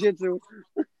That's with your- jujitsu.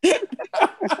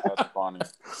 That's funny.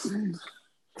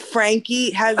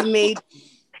 Frankie has made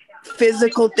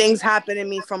physical things happen to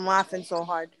me from laughing so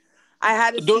hard. I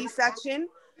had a Dude. C-section.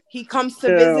 He comes to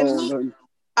visit me. Ew,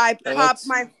 I Yeah, pop that's-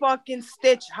 my fucking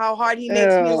stitch. How hard he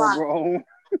makes me laugh. bro.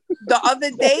 The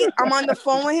other day, I'm on the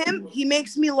phone with him. He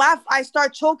makes me laugh. I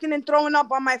start choking and throwing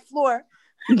up on my floor.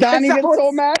 Donnie gets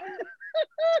so mad.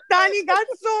 Donnie got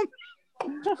so.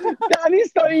 Donnie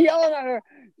started yelling at her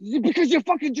because you're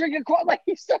fucking drinking coffee. Like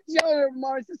he starts yelling at her.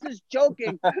 My sister's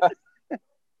joking.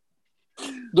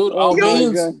 Dude, Oh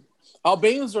my God.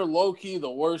 Albanians are low key the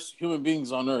worst human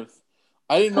beings on earth.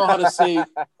 I didn't know how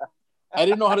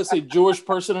to say Jewish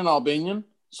person in Albanian,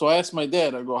 so I asked my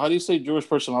dad. I go, "How do you say Jewish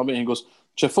person in Albanian?" He goes,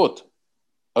 "Chefut."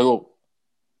 I go,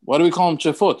 "Why do we call him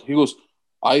Chefut?" He goes,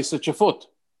 "I say Chefut."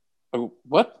 I go,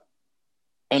 "What?"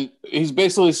 And he's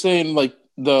basically saying like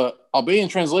the Albanian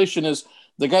translation is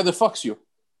the guy that fucks you.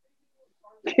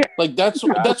 Like that's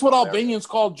what Albanians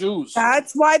call Jews.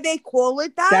 That's why they call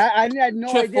it that. I had no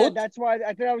Chef idea. Foot? That's why I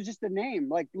thought that was just a name,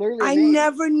 like literally. I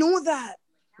never knew that.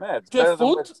 Man, it's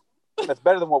Chefut? it's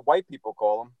better than what white people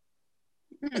call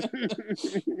them.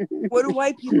 What do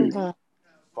white people call?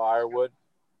 Firewood.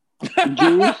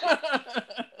 Jews.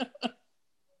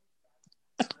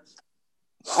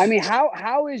 I mean,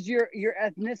 how is your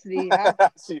ethnicity?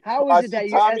 How is I it see that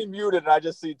you're Tommy muted, and I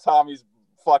just see Tommy's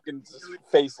fucking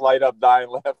face light up, dying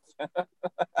left.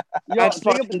 That's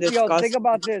fucking think disgusting.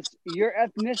 about this. Your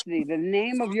ethnicity, the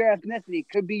name of your ethnicity,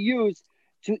 could be used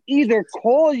to either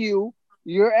call you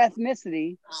your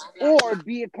ethnicity or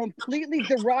be a completely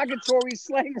derogatory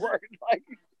slang word, like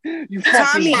you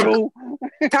fucking Tommy. Jew.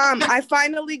 Tom, I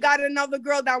finally got another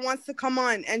girl that wants to come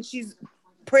on, and she's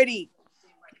pretty.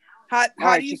 How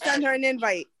Alright, do you she- send her an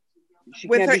invite? She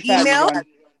With can't her be fat, email? John.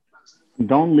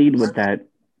 Don't lead with that.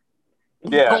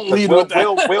 Yeah, Don't lead we'll, with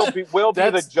that. we'll be the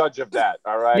That's- judge of that.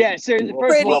 All right. Yeah, seriously. We'll-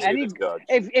 First of we'll all, be any the judge.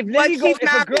 if But Lily she's if a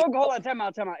not- girl hold on, time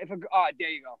out. If a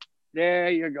there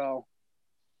you go.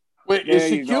 Wait, There is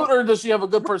she you cute go. or does she have a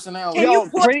good personality? Can Yo, you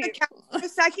pause pretty- the camera for a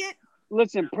second?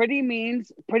 Listen, pretty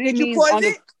means Did you means pause under.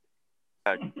 it?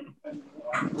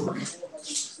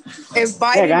 If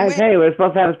Biden Yeah, guys. wins, Hey, we're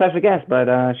supposed to have a special guest, but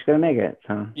she's gonna make it.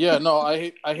 So. Yeah, no,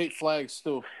 I hate flags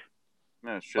too.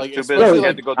 Yeah, she's Like, too especially busy. like-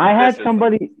 Had to go do I had dishes.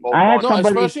 somebody. Well, I had No,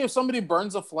 somebody. especially if somebody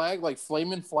burns a flag, like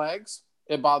flaming flags,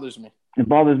 it bothers me. It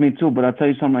bothers me too, but I'll tell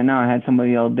you something right now. I had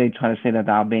somebody the other day try to say that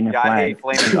the Albanian Yeah, I flag hate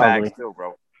flaming is bags ugly. too,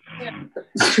 bro.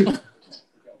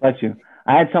 Bless you.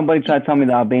 I had somebody try to tell me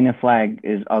the Albanian flag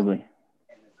is ugly.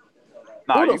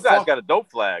 Nah, Who the you guys fuck- got a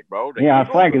dope flag, bro. The Yeah, our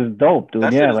Eagle? flag is dope, dude.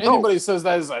 That shit Yeah, is like, dope. Anybody says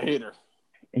that is a hater.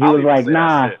 he I'll was even like, say that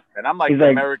nah. shit. And I'm like He's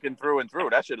like- American through and through.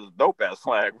 That shit is a dope ass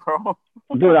flag, bro.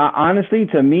 Dude, honestly,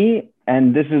 to me,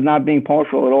 and this is not being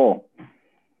partial at all.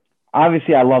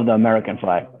 Obviously, I love the American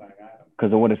flag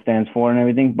because of what it stands for and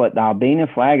everything. But the Albanian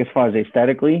flag, as far as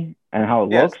aesthetically and how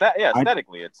it Yeah, looks,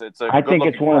 aesthetically, it's a. I think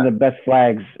it's one of the best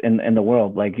flags in the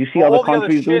world. Like you see other all the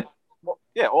countries, other shit. dude. Well,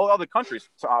 yeah, all other countries,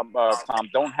 Tom,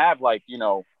 don't have like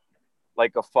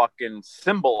like a fucking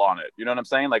symbol on it. You know what I'm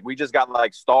saying? Like we just got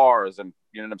like stars and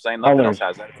you know what I'm saying. Nothing Colors. else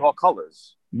has that. It's all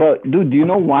colors. But dude, do you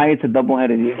know why it's a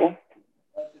double-headed eagle?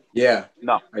 Yeah,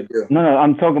 No, I do. No,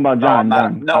 I'm talking about John.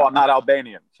 I'm not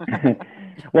Albanian.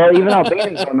 Well, even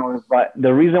Albanians don't know this, but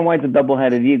the reason why it's a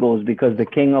double-headed eagle is because the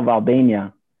king of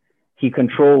Albania, he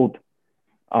controlled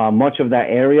much of that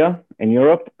area in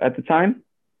Europe at the time.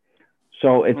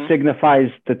 So it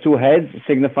signifies the two heads,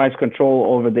 signifies control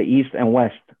over the east and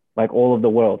west, like all of the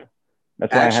world.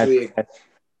 That's why Actually, I had.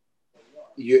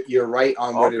 You're right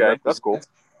on what it Okay, represents. that's cool.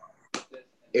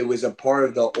 It was a part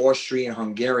of the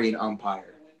Austrian-Hungarian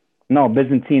Empire. No,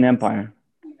 Byzantine Empire.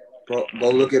 Go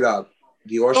look it up.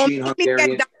 The don't make me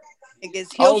Austrian-Hungarian. get niggas.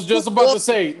 I was just about to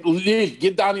say, Lee,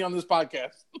 get Donnie on this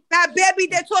podcast. Now, baby,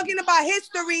 they're talking about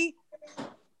history.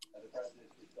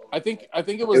 I think it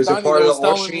It was was a Donnie part that of was the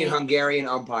telling me. Austrian-Hungarian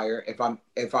Empire,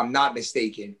 if I'm not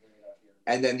mistaken,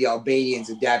 and then the Albanians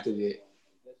adapted it.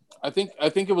 I think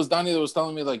it was Donnie that was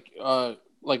telling me like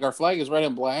our flag is red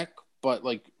and black, but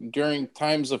like during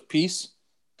times of peace,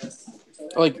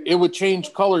 like it would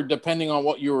change color depending on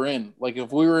what you were in. Like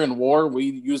if we were in war, we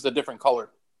used a different color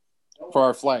for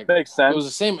our flag. Makes sense. It was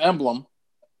the same emblem.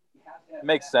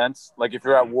 Makes sense. Like if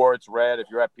you're at war, it's red. If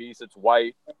you're at peace, it's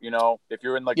white. You know, if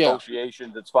you're in like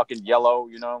negotiations, it's fucking yellow.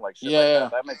 You know, like shit like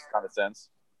that. That makes kind of sense.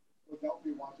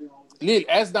 Lil,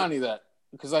 ask Donnie that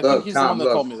because I Look, think he's Tom, the one that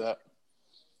look. told me that.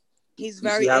 He's You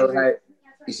very see how angry.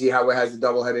 you see how it has the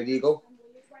double-headed eagle?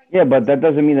 Yeah, but that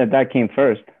doesn't mean that came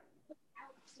first.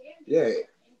 Yeah,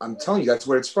 I'm telling you, that's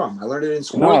where it's from. I learned it in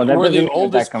school. No, that We're doesn't the mean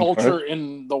oldest that comes culture first.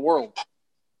 in the world.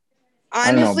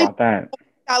 I don't know Honestly, about that.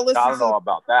 I listen I don't know to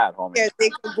about that, homie. yeah, they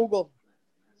can Google.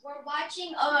 We're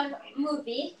watching a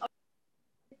movie.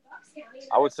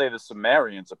 I would say the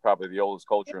Sumerians are probably the oldest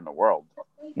culture in the world.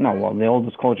 No, well, the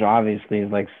oldest culture obviously is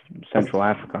like Central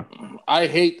Africa. I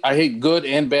hate good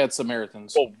and bad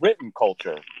Samaritans. Well, written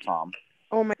culture, Tom.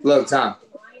 Oh my! Look, Tom.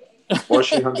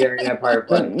 Austrian-Hungarian Empire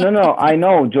flag. No, I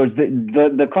know, George.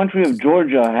 The country of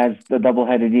Georgia has the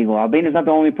double-headed eagle. Albania is not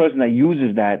the only person that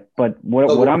uses that. But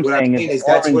what I'm saying is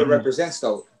that's what it orange represents,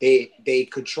 though. They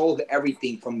controlled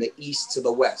everything from the east to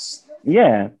the west.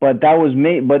 Yeah, but that was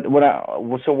made. But I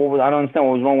don't understand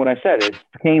what was wrong with what I said. It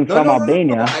came from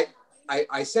Albania. No.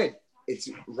 I said it's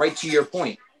right to your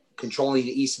point, controlling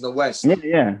the east and the west.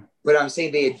 Yeah. But I'm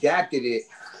saying they adapted it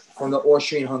from the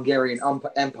Austrian-Hungarian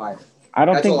Empire. I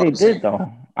don't think they did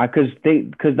though, because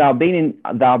the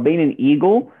Albanian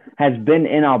eagle has been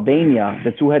in Albania.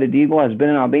 The two-headed eagle has been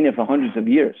in Albania for hundreds of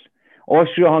years.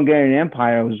 Austro-Hungarian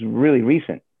Empire was really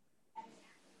recent.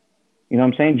 You know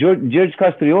what I'm saying? George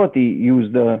Castrioti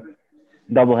used the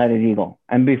double-headed eagle,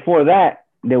 and before that,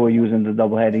 they were using the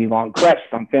double-headed eagle on crest,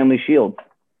 on family shield.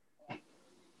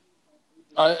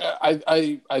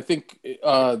 I think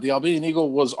the Albanian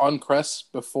eagle was on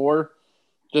crest before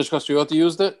George Castrioti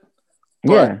used it.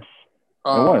 But,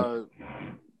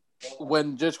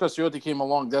 when George Castrioti came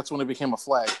along, that's when it became a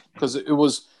flag because it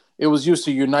was used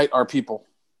to unite our people.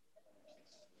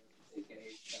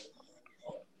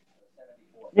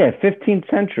 Yeah,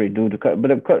 15th century, dude.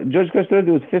 But George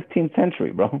Castrioti was 15th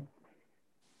century, bro.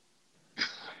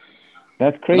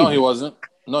 That's crazy. No, he wasn't.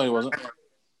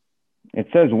 It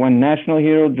says when national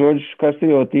hero George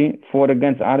Castrioti fought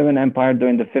against Ottoman Empire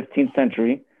during the 15th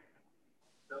century,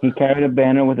 he carried a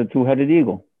banner with a two-headed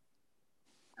eagle.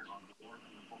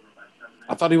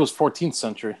 I thought he was 14th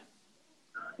century.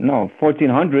 No,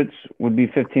 1400s would be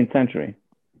 15th century.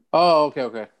 Oh,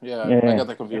 okay. Yeah, I got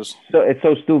that confused. So it's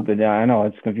so stupid. Yeah, I know.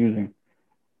 It's confusing.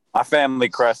 My family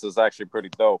crest is actually pretty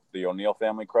dope. The O'Neill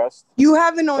family crest. You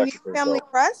have an O'Neill family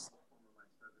crest?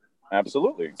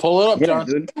 Absolutely. Pull it up, John.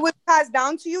 Dude. It was passed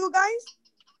down to you guys?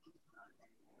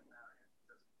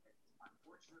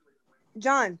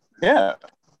 John. Yeah.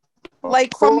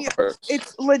 Like from your,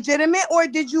 it's legitimate, or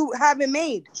did you have it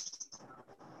made?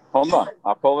 Hold on,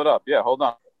 I'll pull it up. Yeah, hold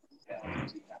on.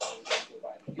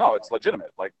 No, it's legitimate.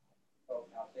 Like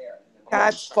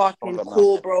that's fucking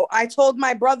cool, bro. I told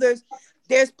my brothers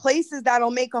there's places that'll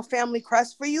make a family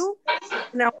crest for you,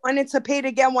 and I wanted to pay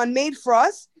to get one made for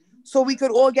us so we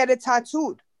could all get it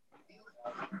tattooed.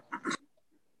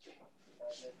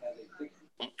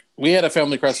 We had a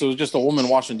family crest. It was just a woman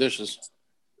washing dishes.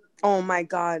 Oh my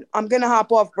god, I'm gonna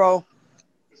hop off, bro.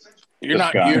 You're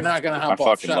not gonna hop off.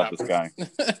 I fucking love this guy.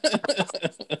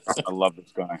 I love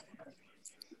this guy.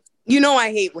 You know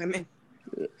I hate women.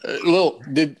 Lil,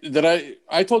 did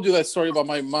I told you that story about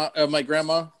my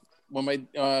grandma when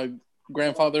my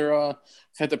grandfather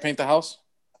had to paint the house?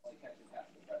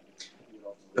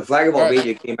 The flag of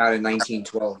Albania came out in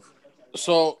 1912.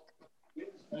 So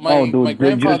my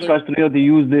grandfather George Castrioti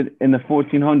used it in the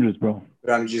 1400s, bro.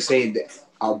 But I'm just saying that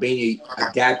Albania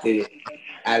adapted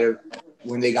it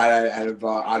when they got out of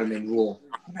Ottoman rule.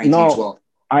 1912. No,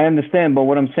 I understand, but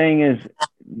what I'm saying is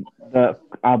the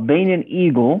Albanian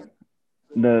eagle,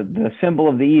 the symbol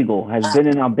of the eagle, has been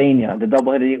in Albania. The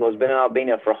double-headed eagle has been in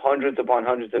Albania for hundreds upon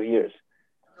hundreds of years.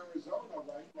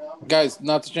 Guys,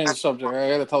 not to change the subject, I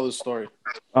gotta tell this story.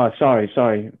 Oh,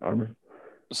 sorry, Arbor.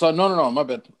 So no, my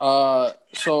bad.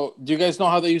 So do you guys know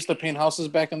how they used to paint houses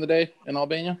back in the day in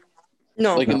Albania?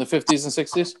 No. Like in the 50s and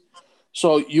 60s?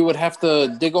 So you would have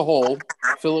to dig a hole,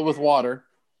 fill it with water,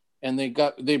 and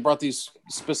they brought these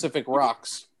specific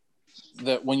rocks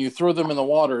that when you threw them in the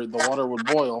water would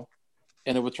boil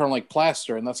and it would turn like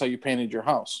plaster, and that's how you painted your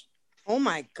house. Oh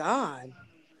my god.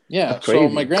 Yeah. So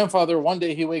my grandfather, one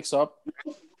day he wakes up,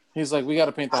 he's like, we got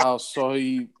to paint the house. So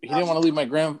he didn't want to leave my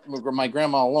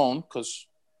grandma alone because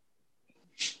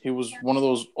he was one of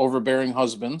those overbearing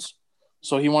husbands.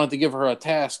 So he wanted to give her a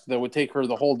task that would take her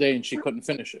the whole day and she couldn't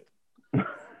finish it.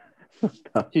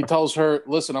 He tells her,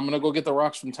 listen, I'm going to go get the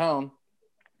rocks from town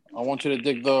I want you to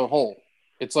dig the hole.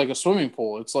 It's like a swimming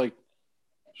pool. It's like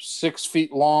 6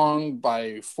 feet long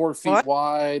by 4 feet What?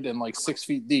 wide and like 6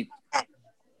 feet deep.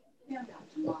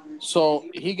 So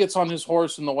he gets on his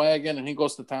horse in the wagon and he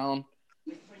goes to town.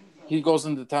 He goes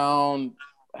into town,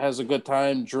 has a good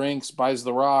time, drinks, buys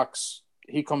the rocks.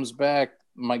 He comes back,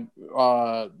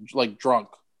 like drunk.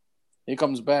 He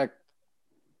comes back.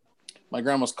 My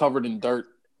grandma's covered in dirt.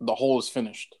 The hole is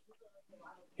finished.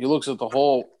 He looks at the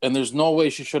hole, and there's no way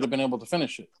she should have been able to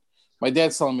finish it. My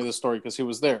dad's telling me this story because he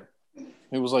was there.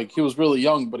 He was really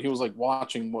young, but he was like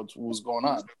watching what was going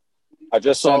on. I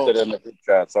just sent it in the group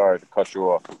chat. Sorry to cut you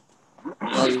off.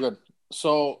 No, you're good.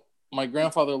 So my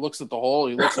grandfather looks at the hole.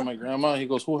 He looks at my grandma. He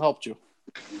goes, "Who helped you?"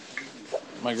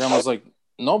 My grandma's like,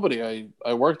 "Nobody.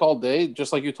 I worked all day,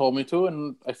 just like you told me to,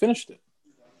 and I finished it."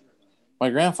 My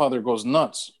grandfather goes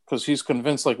nuts because he's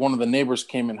convinced like one of the neighbors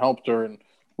came and helped her, and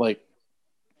like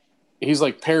he's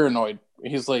like paranoid.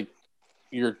 He's like,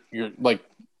 you're like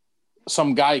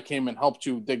some guy came and helped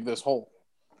you dig this hole.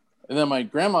 And then my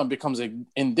grandma becomes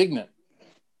indignant.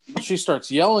 She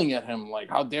starts yelling at him like,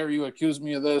 "How dare you accuse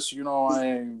me of this? You know,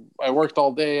 I worked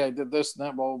all day. I did this and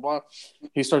that, blah, blah, blah."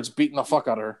 He starts beating the fuck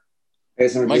out of her.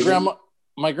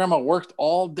 My grandma worked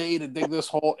all day to dig this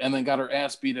hole and then got her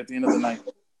ass beat at the end of the night.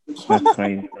 That's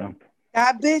crazy.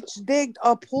 That bitch digged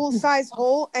a pool-sized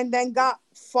hole and then got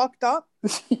fucked up.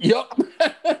 Yup.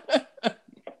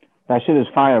 That shit is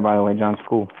fire, by the way, John. It's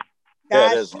cool.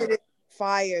 That it is. shit is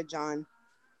fire, John.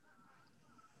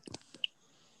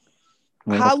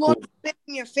 Yeah, How that's long cool. you been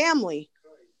in your family?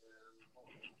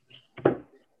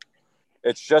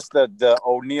 It's just the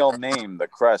O'Neill name, the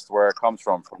crest, where it comes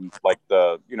from like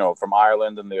from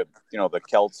Ireland and the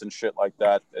Celts and shit like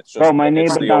that. It's just Bro, my it's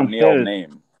neighbor the O'Neill downstairs.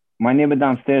 name. My neighbor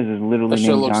downstairs is literally That shit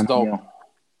named looks John dope. O'Neill.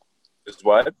 Is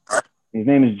what? His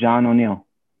name is John O'Neill.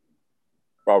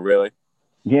 Oh, really?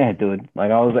 Yeah, dude. Like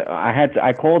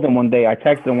I called him one day. I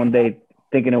texted him one day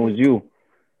thinking it was you.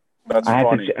 That's I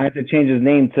funny. had to change his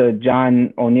name to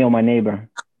John O'Neill, my neighbor,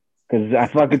 because I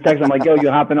fucking text him like, "Yo, you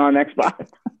hopping on Xbox?"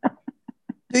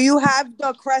 Do you have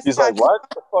the crest He's like, tattoo? "What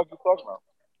the fuck are you talking about?"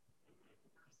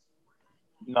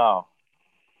 No.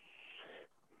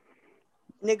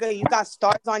 Nigga, you got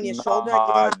stars on your No, shoulder.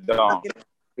 I don't.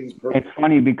 It's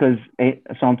funny because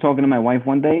so I'm talking to my wife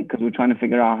one day because we're trying to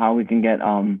figure out how we can get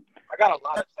I got a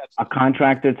lot of tattoos. a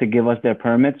contractor to give us their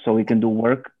permits so we can do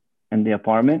work in the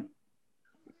apartment.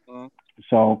 Mm-hmm.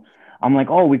 So I'm like,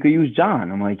 "Oh, we could use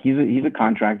John." I'm like, he's a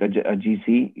contractor, a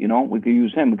GC, we could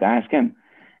use him. We could ask him.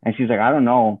 And she's like, "I don't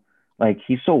know. Like,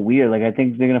 he's so weird. Like, I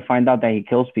think they're going to find out that he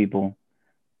kills people."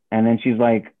 And then she's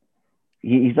like,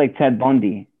 he's like Ted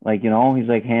Bundy. Like, he's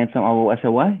like handsome. I said,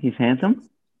 "What? He's handsome?"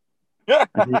 I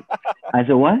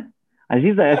said, "What?" I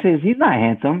said, "He's not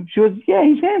handsome." She was, "Yeah,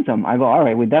 he's handsome." I go, "All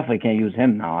right, we definitely can't use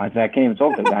him now." I said, "I can't even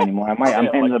talk to the guy anymore. I'm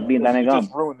end up being that You nigga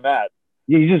just up." ruined that.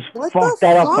 Yeah, you just What fucked the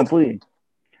that up fuck? completely.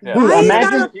 Yeah. Dude, Why is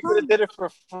imagine. that He could have did it for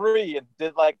free and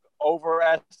did like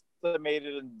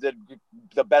overestimated and did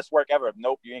the best work ever.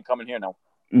 Nope, you ain't coming here now.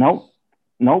 Nope.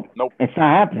 It's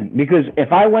not happening because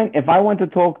if I went to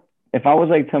talk, if I was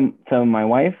like to my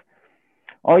wife,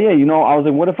 "Oh yeah, I was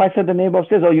like, what if I said the neighbor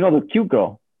upstairs? Oh, the cute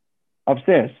girl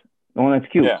upstairs, the one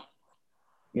that's cute." Yeah.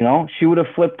 She would have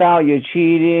flipped out. "You're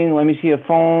cheating. Let me see your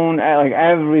phone." Like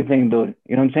everything, dude.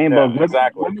 You know what I'm saying? Yeah, But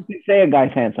exactly. what if they say a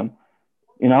guy's handsome?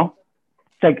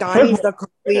 It's like, Donnie's first the of all,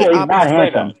 complete he's not opposite.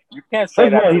 handsome. You can't say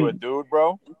First of that all, to a dude,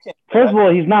 bro. You can't say First of that.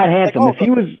 all, he's not handsome. Like, If he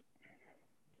was,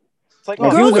 It's like, if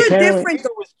he Girls was are apparently,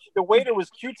 different. the waiter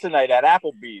was cute tonight at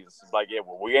Applebee's. Like, yeah,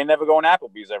 well, we ain't never going to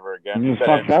Applebee's ever again. you You just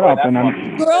better fucked that enjoy up, that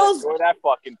and fucking, Girls, enjoy that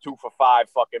fucking 2 for $5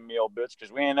 fucking meal, bitch,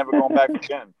 because we ain't never going back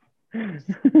again.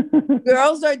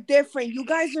 girls are different. You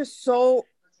guys are so.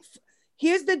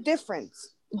 Here's the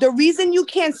difference. The reason you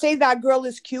can't say that girl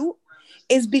is cute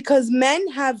is because men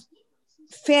have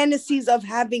fantasies of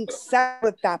having sex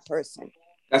with that person.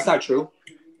 That's not true.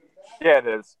 Yeah, it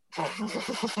is.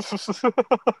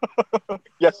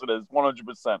 Yes, it is.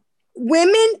 100%.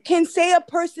 Women can say a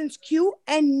person's cute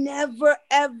and never,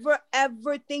 ever,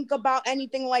 ever think about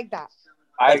anything like that.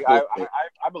 I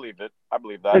believe it. I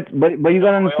believe that. but you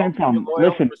gotta understand You're something. loyal,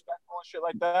 Listen, respectful and shit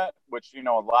like that, which a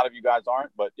lot of you guys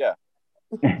aren't. But yeah,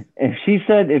 if she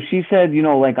said,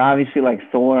 like obviously like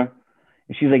Thor,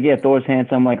 if she's like, "Yeah, Thor's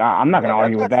handsome," like I'm not gonna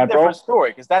argue with that's that, a bro. different story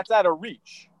because that's out of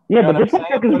reach. Yeah, You know but what this I'm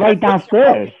saying? motherfucker's But right if it's your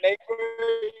downstairs. fucking neighbor,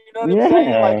 you know what I'm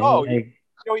saying? Like, oh, like,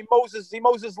 he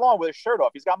mows his lawn with his shirt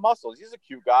off. He's got muscles. He's a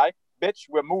cute guy. Bitch,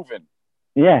 we're moving.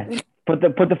 yeah. Put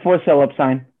the for sale up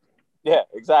sign. Yeah,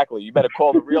 exactly. You better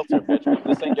call the realtor, bitch.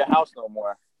 This ain't your house no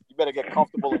more. You better get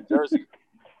comfortable in Jersey.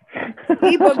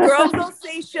 See, but girls don't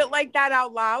say shit like that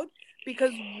out loud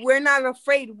because we're not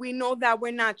afraid. We know that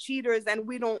we're not cheaters and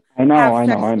we don't I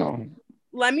know.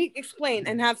 Let me explain,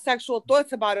 and have sexual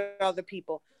thoughts about other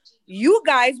people. You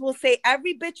guys will say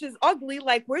every bitch is ugly,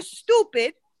 like we're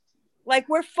stupid, like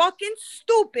we're fucking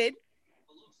stupid,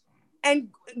 and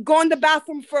go in the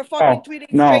bathroom for fucking 3 days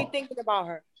straight thinking about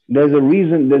her. There's a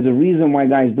reason why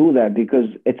guys do that, because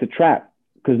it's a trap.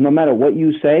 Because no matter what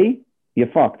you say,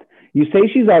 you're fucked. You say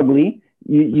she's ugly,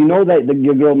 you know that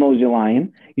your girl knows you're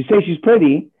lying. You say she's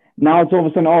pretty, now it's all of a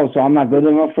sudden, oh, so I'm not good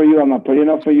enough for you, I'm not pretty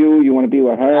enough for you, you want to be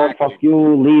with her, Exactly. fuck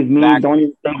you, leave me, Exactly. don't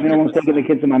even take me, no one's taking the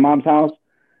kids to my mom's house.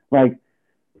 Like,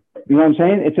 you know what I'm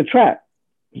saying? It's a trap.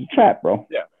 It's a trap, bro.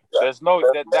 Yeah. There's no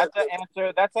that's an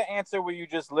answer. That's an answer where you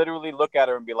just literally look at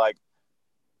her and be like,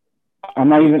 I'm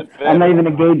not even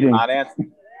engaging. Not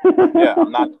answering. Yeah,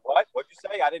 I'm not. What? What'd you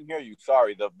say? I didn't hear you.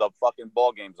 Sorry, the fucking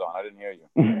ball game's on. I didn't hear you.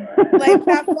 Like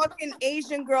that fucking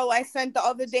Asian girl I sent the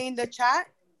other day in the chat.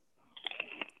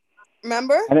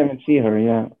 Remember? I didn't even see her.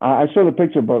 Yeah, I saw the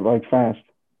picture, but like fast.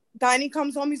 Donnie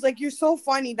comes home. He's like, "You're so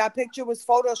funny. That picture was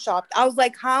photoshopped." I was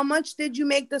like, "How much did you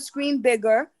make the screen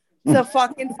bigger to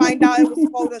fucking find out it was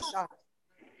photoshopped?"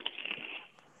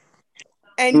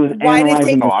 And why did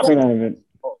they?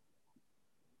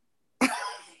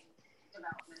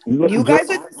 You guys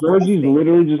are Georgie's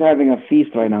literally just having a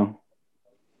feast right now.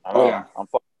 Oh yeah, I'm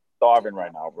fucking starving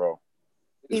right now, bro.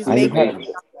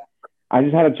 I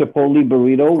just had a Chipotle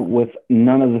burrito with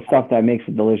none of the stuff that makes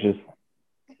it delicious.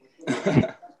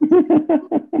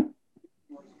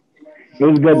 It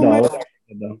was good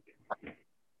though.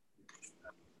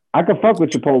 I could fuck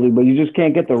with Chipotle, but you just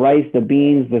can't get the rice, the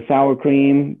beans, the sour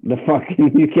cream, the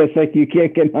fucking. You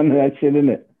can't get none of that shit in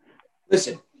it.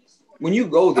 Listen, when you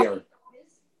go there,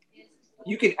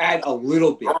 you can add a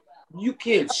little bit. You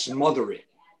can't smother it,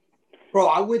 bro.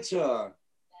 I went to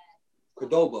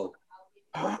Cadobo.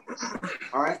 All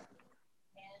right,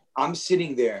 I'm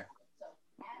sitting there.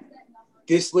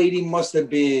 This lady must have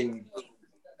been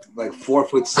like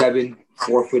 4'7",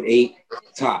 4'8"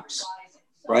 tops,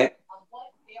 right?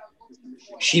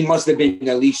 She must have been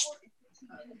at least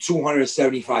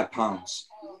 275 pounds.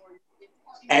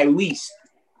 At least.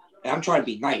 And I'm trying to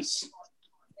be nice.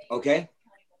 Okay?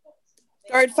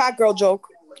 Third fat girl joke.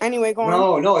 Anyway, go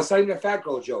on. No, it's not even a fat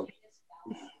girl joke.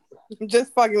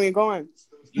 Just fucking me, go on.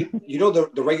 You know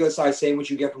the regular size sandwich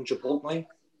you get from Chipotle?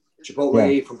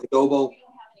 Chipotle, from Cadobo,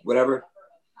 whatever.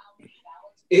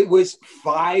 It was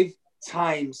 5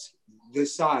 times the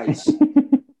size.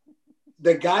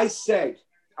 The guy said,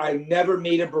 "I've never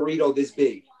made a burrito this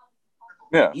big."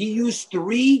 Yeah. He used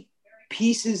 3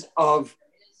 pieces of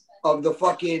the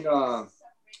fucking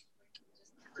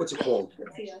what's it called?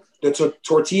 The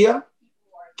tortilla.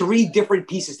 3 different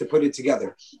pieces to put it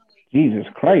together. Jesus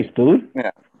Christ, dude.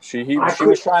 Yeah. She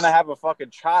was trying to have a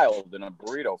fucking child in a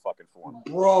burrito fucking form.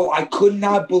 Bro, I could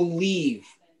not believe.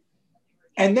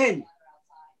 And then,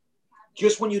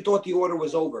 just when you thought the order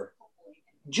was over,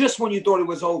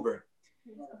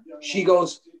 she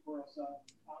goes,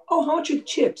 "Oh, how much are the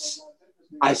chips?"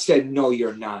 I said, "No,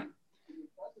 you're not."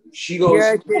 She goes,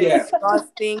 "You're a "Yeah."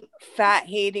 disgusting,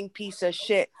 fat-hating piece of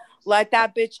shit. Let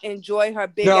that bitch enjoy her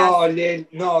big No, ass. Lynn,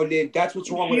 that's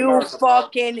what's wrong with You America.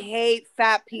 fucking hate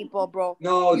fat people, bro.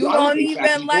 No, you I don't don't hate fat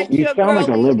even people. let You your sound like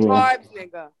girl a eat liberal. carbs,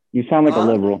 nigga. You sound like a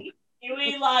liberal. You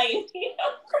ain't lying.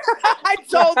 I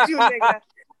told you, nigga.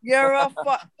 You're a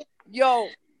Yo,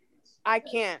 I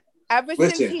can't. Ever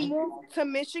since he moved to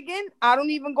Michigan, I don't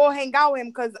even go hang out with him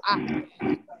because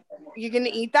you're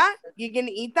gonna eat that? You're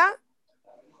gonna eat that?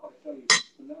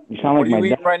 You sound What like are you my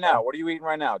eating dad. right now? What are you eating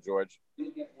right now, George?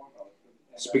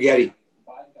 Spaghetti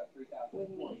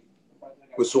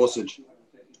with sausage,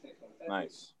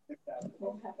 Nice.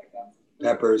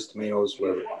 peppers, tomatoes,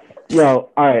 whatever. Yo,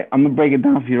 all right, I'm gonna break it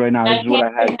down for you right now. This is what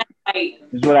I had.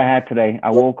 This is what I had today.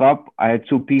 I woke up. I had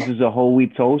 2 pieces of whole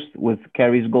wheat toast with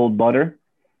Kerry's Gold butter.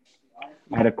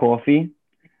 I had a coffee.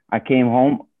 I came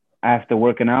home after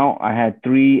working out. I had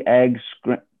 3 eggs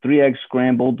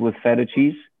scrambled with feta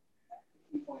cheese.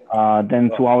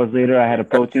 Then 2 hours later, I had a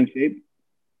protein shake.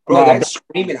 Bro, that's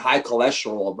screaming high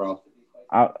cholesterol, bro.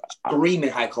 Screaming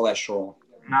high cholesterol.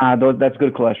 Nah, that's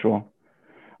good cholesterol.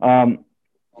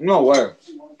 No way.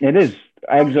 It is.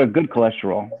 Eggs are good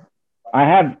cholesterol. I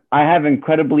have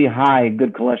incredibly high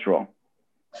good cholesterol.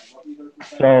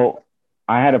 So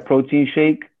I had a protein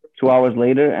shake 2 hours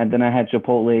later, and then I had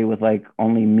Chipotle with like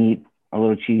only meat, a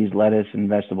little cheese, lettuce, and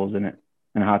vegetables in it,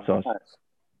 and hot sauce.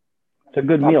 It's a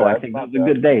good meal. I think it's a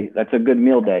good day. That's a good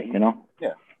meal day, you know?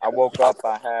 Yeah. I woke up.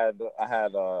 I had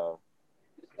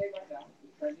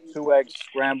 2 eggs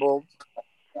scrambled,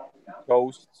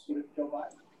 toast,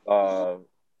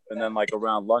 and then like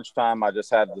around lunchtime, I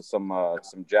just had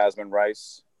some jasmine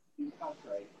rice,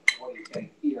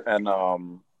 and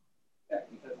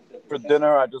for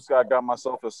dinner, I got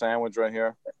myself a sandwich right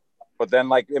here. But then,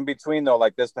 like in between though,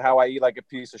 like this, how I eat like a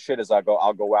piece of shit is I'll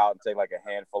go out and take like a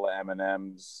handful of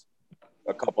M&Ms,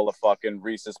 a couple of fucking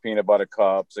Reese's peanut butter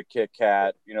cups, a Kit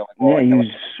Kat, you know. Yeah, you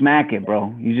smack it,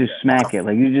 bro. You just smack it.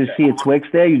 Like you just see a Twix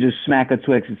there, you just smack a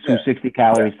Twix. It's 260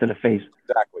 calories to the face.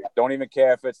 Exactly. Don't even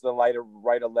care if it's the right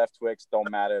or left Twix. Don't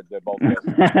matter. They're both good.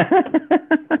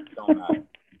 Don't matter.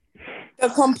 The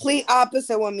complete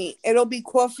opposite with me. It'll be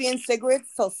coffee and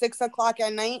cigarettes till 6 o'clock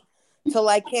at night, till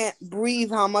I can't breathe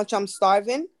how much I'm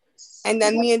starving. And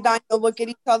then me and Daniel look at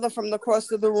each other from the cross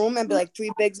of the room and be like,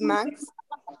 3 Bigs Macs,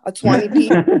 a 20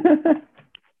 piece.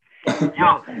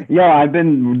 Yo, I've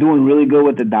been doing really good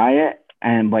with the diet,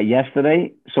 but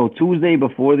yesterday, so Tuesday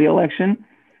before the election,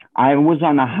 I was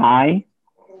on a high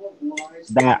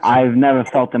that I've never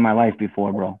felt in my life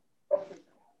before, bro.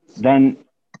 Then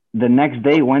the next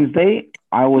day, Wednesday,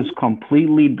 I was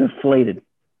completely deflated.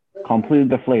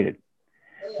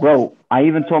 Bro, I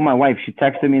even told my wife, she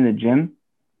texted me in the gym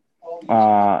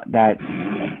that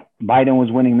Biden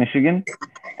was winning Michigan,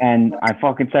 and I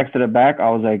fucking texted her back.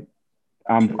 I was like,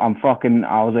 I'm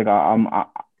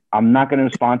not going to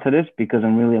respond to this because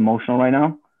I'm really emotional right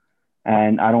now,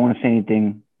 and I don't want to say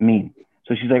anything mean.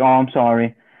 So she's like, oh, I'm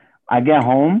sorry. I get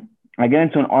home, I get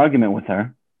into an argument with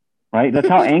her, right? That's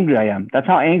how angry I am.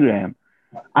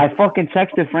 I fucking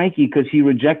texted Frankie because he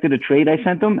rejected a trade I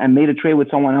sent him and made a trade with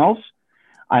someone else.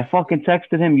 I fucking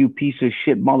texted him, you piece of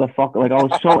shit motherfucker. Like, I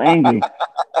was so angry,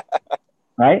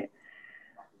 right?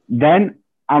 Then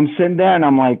I'm sitting there and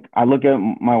I'm like, I look at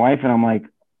my wife and I'm like,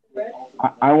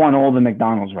 I want all the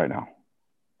McDonald's right now.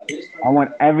 I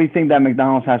want everything that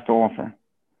McDonald's has to offer.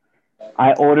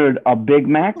 I ordered a Big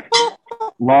Mac,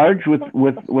 large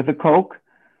with a Coke,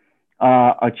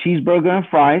 a cheeseburger and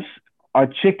fries, a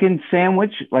chicken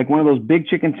sandwich, like one of those big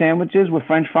chicken sandwiches with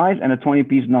French fries, and a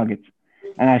 20-piece nuggets.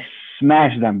 And I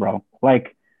smashed them, bro.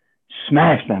 Like,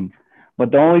 smashed them.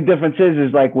 But the only difference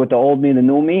is like with the old me and the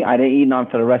new me, I didn't eat none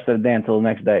for the rest of the day until the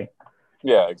next day.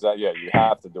 Yeah, exactly. Yeah, you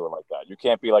have to do it like that. You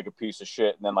can't be like a piece of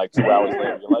shit, and then like 2 hours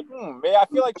later, you're like, man, I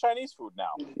feel like Chinese food now.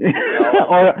 You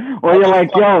know? or you're like,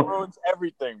 yo, ruins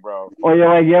everything, bro. Or you're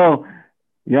like, yo,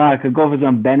 I could go for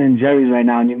some Ben and Jerry's right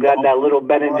now, and you got that little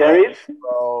Ben and Jerry's.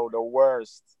 Bro, the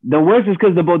worst. The worst is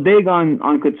because the bodega on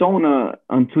Katsona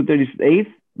on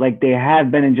 238th, like they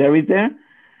have Ben and Jerry's there.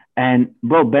 And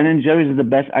bro, Ben and Jerry's is the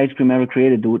best ice cream ever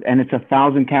created, dude. And it's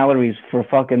 1,000 calories for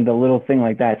fucking the little thing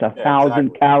like that. It's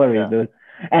 1,000 calories, dude.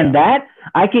 And that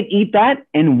I can eat that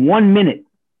in 1 minute.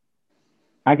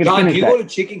 I can John, finish do you that. go to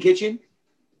Chicken Kitchen?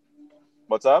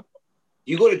 What's up?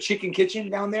 You go to Chicken Kitchen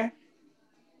down there?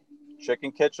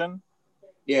 Chicken Kitchen?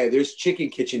 Yeah, there's Chicken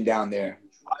Kitchen down there.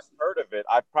 I've heard of it.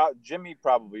 Jimmy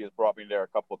probably has brought me there a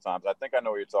couple of times. I think I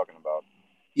know what you're talking about.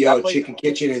 Yo, Chicken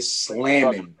Kitchen is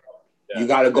slamming. Yeah. You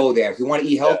got to go there. If you want to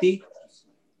eat healthy,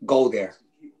 go there.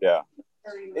 Yeah.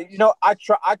 You know, I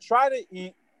try to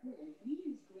eat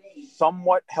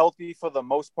somewhat healthy for the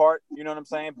most part. You know what I'm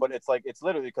saying? But it's like, it's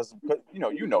literally because, you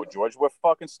know, George, we're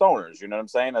fucking stoners. You know what I'm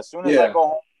saying? As soon as I go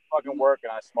home from fucking work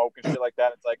and I smoke and shit like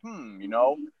that, it's like, you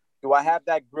know, do I have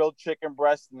that grilled chicken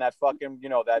breast and that fucking, you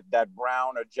know, that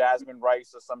brown or jasmine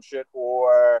rice or some shit?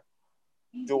 Or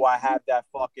do I have that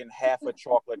fucking half a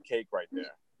chocolate cake right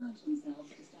there?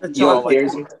 Yo, like,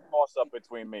 there's a toss up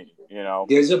between me, you know.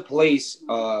 There's a place,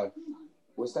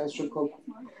 what's that strip club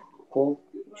called?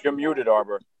 You're muted,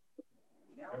 Arbor.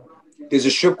 There's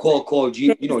a strip club called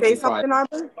G. You know,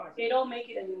 G5. They don't make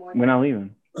it anymore. We're not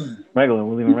leaving. Regular,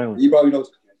 we're leaving regular. You probably know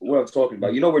what I'm talking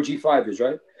about. You know where G5 is,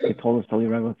 right? They told us to leave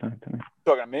regular time tonight.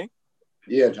 Talking to me?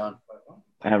 Yeah, John.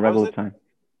 At regular time.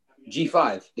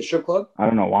 G5, the strip club. I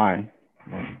don't know why.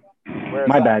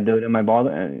 My bad, dude. Am I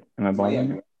bothering?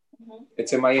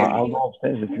 It's in Miami. I'll go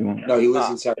upstairs if you want. No, he lives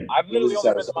in Saturday. I've literally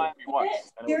only been to Miami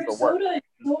once. And it was the worst.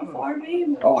 So far,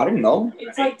 babe. Oh, I don't know.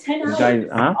 It's like 10 hours. Guys,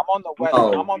 huh? I'm on the west.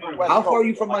 Oh. I'm on the west. How far are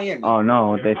you from Miami? Oh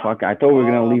no, they fuck. I thought we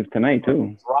were gonna leave tonight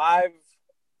too. Drive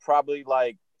probably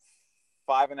like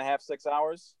 5.5, 6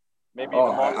 hours, maybe even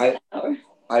longer.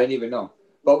 I didn't even know.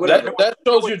 But whatever. That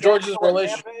shows you George's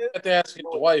relationship. You have to ask his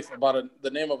wife about the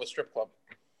name of a strip club.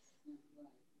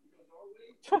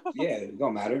 Yeah, it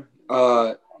don't matter.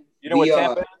 You know what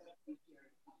Tampa is?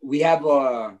 We have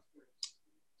a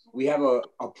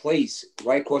place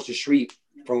right across the street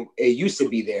from. It used to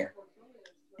be there,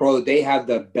 bro. They have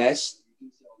the best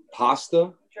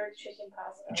pasta.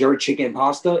 Jerk chicken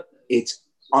pasta. It's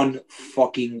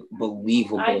unfucking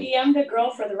believable. I DM'd the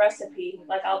girl for the recipe.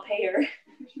 Like, I'll pay her.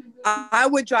 I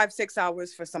would drive 6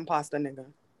 hours for some pasta, nigga.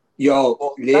 Yo,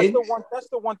 Well, Lynn, that's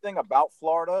the one thing about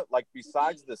Florida. Like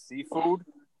besides the seafood,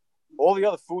 all the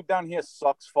other food down here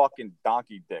sucks fucking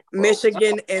donkey dick. Bro.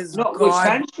 Michigan is no, well,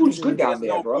 Spanish food's good garbage. down There's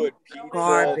there, no bro. good pizza.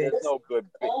 Garbage. There's no good.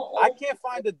 I can't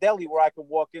find a deli where I can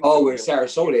walk into. Oh, where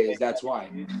Sarasota is, that's why.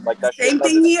 Like that shit Same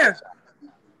doesn't thing make here.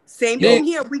 sense. Same Yo, thing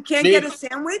here. We can't Lee. get a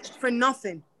sandwich for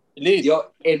nothing. Lee, Yo,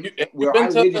 and have you where been I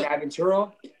to- live in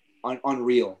Aventura,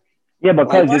 unreal. Yeah,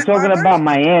 because Like, you're talking about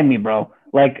Miami, bro.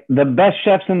 Like the best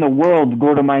chefs in the world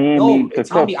go to Miami no, to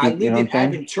Tommy, cook. I You live know in what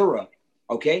I'm saying? Aventura,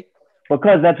 okay?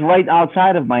 Because that's right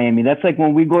outside of Miami. That's like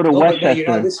when we go to No, but no, Westchester. you're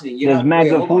not listening. There's mad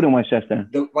good food in Westchester.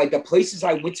 The places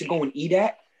I went to go and eat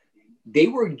at, they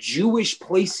were Jewish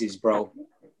places, bro.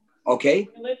 Okay?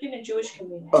 We lived in a Jewish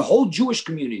community. A whole Jewish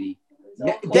community.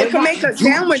 They can make a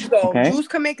sandwich though. Okay. Jews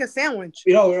can make a sandwich.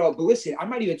 No, but listen, I'm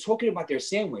not even talking about their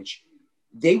sandwich.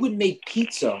 They would make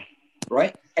pizza,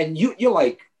 right? And you're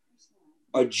like,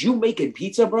 a Jew making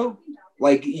pizza, bro?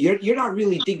 Like you're not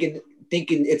really thinking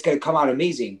it's gonna come out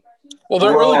amazing. Well,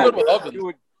 they're Bro. really good with ovens. You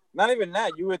would not even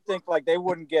that. You would think like they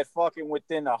wouldn't get fucking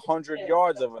within 100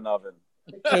 yards of an oven.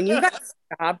 Can you guys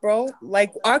stop, bro?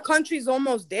 Like our country's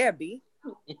almost there, B.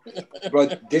 Bro,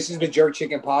 this is the jerk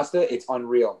chicken pasta. It's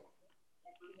unreal.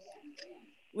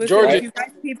 Listen, Georgie. if you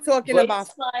guys keep talking But- about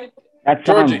That's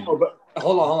Georgie. Oh, but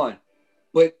hold on.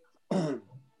 But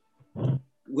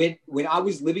when I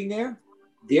was living there,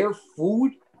 their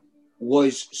food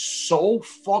was so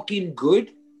fucking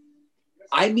good.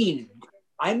 I mean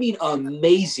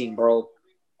amazing, bro.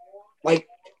 Like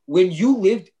when you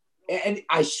lived, and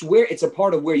I swear it's a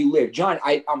part of where you live. John,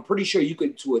 I'm pretty sure you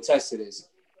could to attest to this.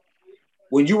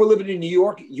 When you were living in New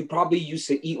York, you probably used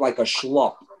to eat like a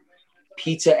schlup.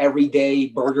 Pizza every day,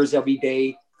 burgers every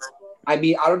day. I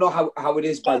mean, I don't know how it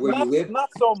is by where you live. Not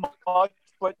so much,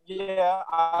 but yeah,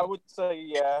 I would say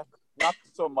yeah. Not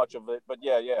so much of it, but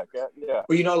yeah.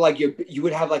 But you know, like you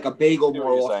would have like a bagel See what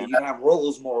more you're often. saying. You'd have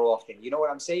rolls more often. You know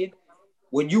what I'm saying?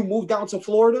 When you move down to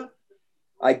Florida,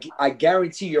 I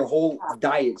guarantee your whole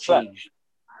diet changed.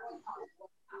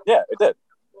 Yeah, it did.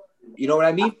 You know what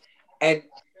I mean? And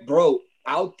bro,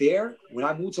 out there, when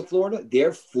I moved to Florida,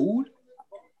 their food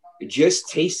just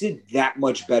tasted that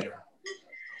much better.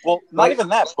 Well, not Like- even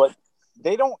that, but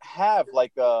they don't have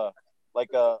like a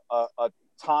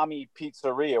Tommy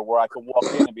pizzeria where I could walk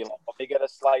in and be like, "They get a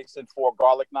slice and 4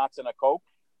 garlic knots and a Coke."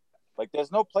 Like,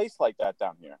 there's no place like that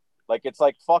down here. Like, it's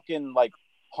like fucking like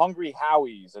Hungry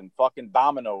Howie's and fucking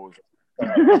Domino's.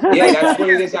 Yeah, that's what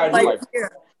it is out like, here. yeah,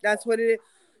 that's what it is.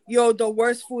 Yo, the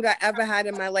worst food I ever had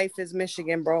in my life is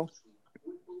Michigan, bro.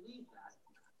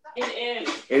 It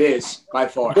is. It is by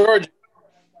far. George,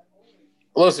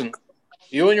 listen,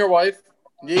 you and your wife,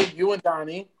 you and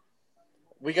Donnie,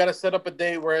 we got to set up a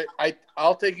day where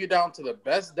I'll take you down to the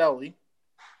best deli,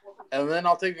 and then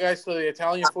I'll take you guys to the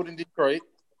Italian food in Detroit,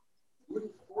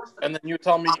 and then you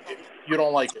tell me you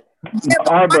don't like it.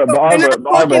 Arbor, we're not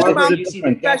talking about You see,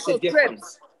 that's the special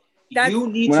difference. That's- You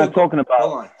need We're to not talking about.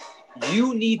 hold on.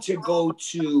 You need to go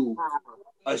to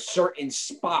a certain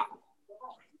spot.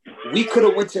 We could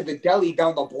have went to the deli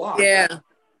down the block. Yeah.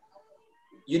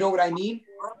 You know what I mean?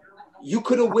 You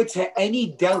could have went to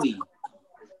any deli.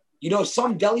 You know,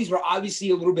 some delis were obviously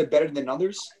a little bit better than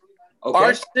others. Okay.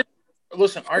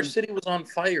 Our city was on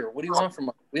fire. What do you want from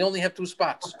us? We only have 2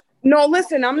 spots. No,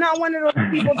 listen, I'm not one of those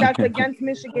people that's against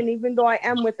Michigan, even though I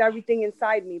am with everything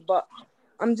inside me. But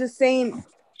I'm just saying,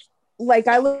 like,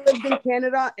 I lived in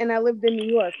Canada and I lived in New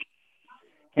York.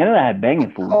 Canada had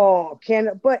banging food. Oh,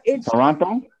 Canada, but it's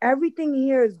Toronto? everything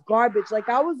here is garbage. Like,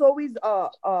 I was always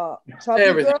chubby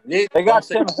Everything. girl. They got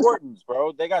Tim Hortons,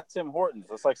 bro. They got Tim Hortons.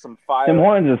 It's like some fire. Tim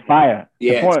Hortons is fire.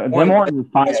 Yeah, Tim Hortons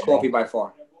is fire. Best bro. coffee by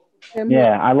far.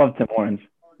 Yeah, I love Tim Hortons.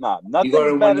 Nah, You nothing's go to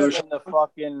one of better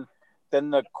those- than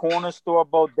the corner store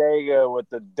bodega with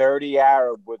the dirty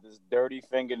Arab with his dirty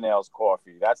fingernails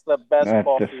coffee. That's the best That's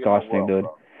coffee disgusting, in the world, dude.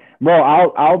 Bro,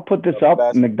 I'll put this The up.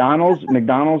 best.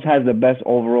 McDonald's has the best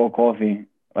overall coffee.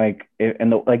 Like, you can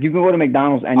go to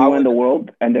McDonald's anywhere in the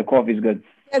world, and their coffee's good.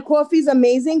 Their coffee's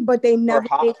amazing, but they bro. never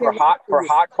make For it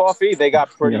hot coffee, they got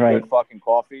pretty You're right. good fucking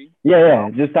coffee. Yeah,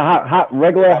 just the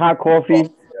regular hot coffee.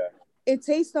 Yeah. It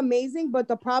tastes amazing, but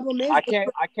the problem is I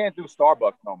can't do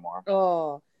Starbucks no more.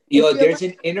 Oh, Yo, if you're there's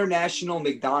an international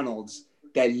McDonald's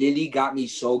that Lily got me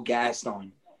so gassed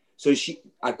on. So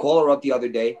I called her up the other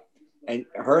day, and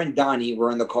her and Donnie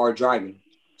were in the car driving.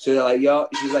 So they're like,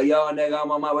 she's like, yo, nigga,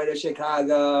 I'm on my way to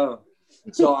Chicago.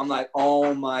 So I'm like,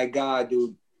 oh my God,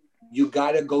 dude, you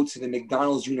gotta go to the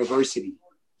McDonald's University.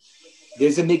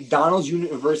 There's a McDonald's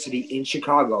University in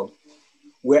Chicago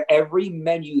where every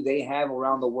menu they have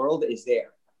around the world is there.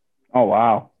 Oh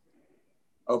wow.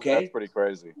 Okay. That's pretty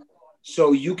crazy.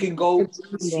 So you can go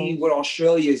see what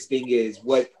Australia's thing is.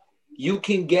 What you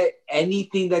can get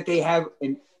anything that they have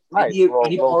in any part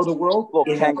of the world.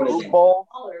 Little kangaroo ball.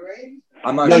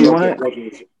 I'm not Yo, sure.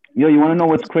 you wanna know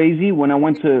what's crazy? When I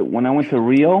went to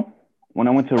Rio,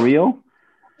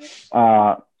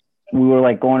 we were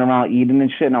like going around eating and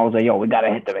shit, and I was like, yo, we gotta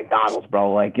hit the McDonald's,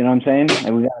 bro. Like, you know what I'm saying?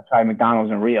 Like, we gotta try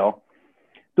McDonald's in Rio.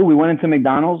 Dude, we went into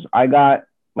McDonald's. I got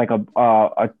like a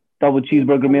double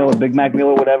cheeseburger meal, a Big Mac meal,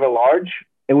 or whatever, large.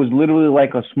 It was literally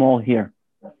like a small here.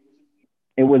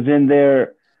 It was in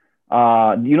there.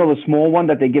 You know the small one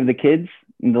that they give the kids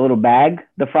in the little bag,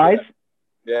 the fries?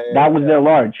 Yeah, that was their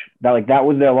large. That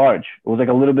was their large. It was like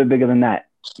a little bit bigger than that.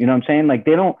 You know what I'm saying? Like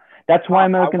they don't. That's why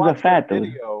Americans are fat,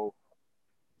 dude.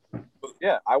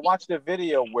 Yeah, I watched a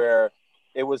video where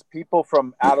it was people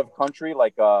from out of country,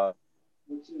 like there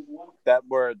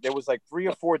was like 3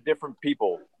 or 4 different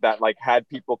people that like had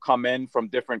people come in from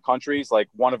different countries. Like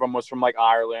one of them was from like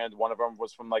Ireland, one of them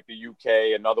was from like the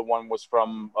UK, another one was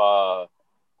from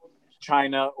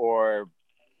China or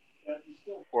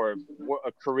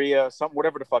Korea,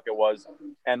 whatever the fuck it was.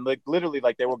 And like literally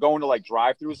like they were going to like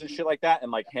drive-throughs and shit like that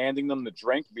and like handing them the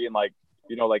drink, being like,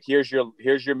 you know, like here's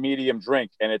your medium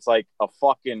drink, and it's like a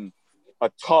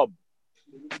tub.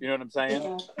 You know what I'm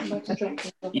saying?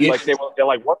 Yeah. Like they're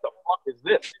like, what the fuck is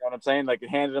this? You know what I'm saying? Like it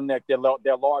handed them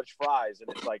their large fries, and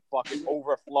it's like fucking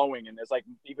overflowing, and there's like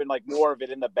even like more of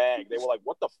it in the bag. They were like,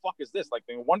 what the fuck is this? Like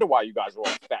they wonder why you guys are all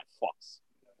fat fucks.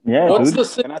 Yeah, what's dude. the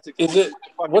city?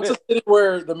 What's the city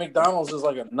where the McDonald's is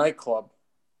like a nightclub?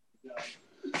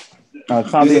 It's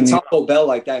probably There's a Taco Bell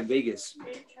like that in Vegas.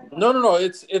 No.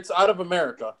 It's out of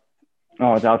America.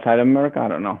 Oh, it's outside of America? I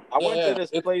don't know. I went to this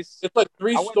place. It's like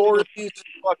 3 stories.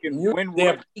 Fucking Wynwood. They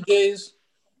have PJs.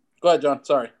 Go ahead, John.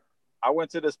 Sorry. I went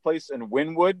to this place in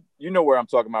Wynwood. You know where I'm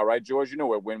talking about, right, George? You know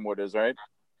where Wynwood is, right?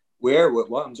 Where?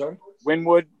 What? I'm sorry?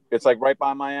 Wynwood. It's like right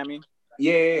by Miami.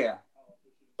 Yeah.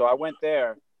 So I went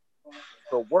there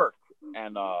for work,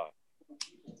 and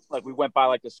like we went by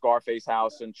like the Scarface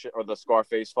house and shit, or the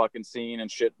Scarface fucking scene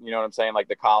and shit. You know what I'm saying? Like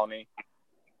the colony.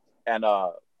 And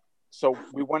so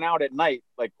we went out at night,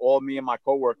 like all me and my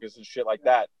coworkers and shit like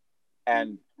that.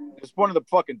 And it's one of the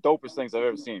fucking dopest things I've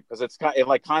ever seen, because it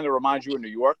like kind of reminds you of New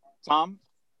York, Tom.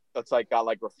 That's like got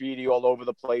like graffiti all over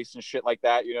the place and shit like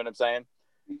that. You know what I'm saying?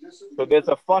 So there's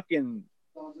a fucking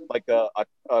like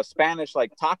a Spanish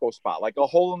like taco spot, like a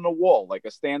hole in the wall, like a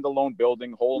standalone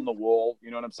building, hole in the wall.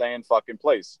 You know what I'm saying? Fucking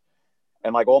place.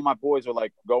 And like all my boys are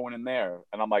like going in there,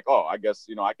 and I'm like, oh, I guess,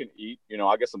 you know, I can eat. You know,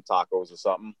 I get some tacos or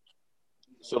something.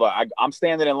 So like I'm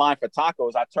standing in line for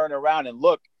tacos. I turn around and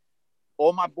look.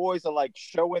 All my boys are like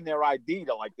showing their ID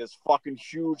to like this fucking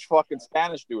huge fucking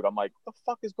Spanish dude. I'm like, what the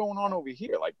fuck is going on over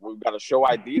here? Like, we've got to show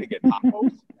ID to get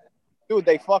tacos? Dude,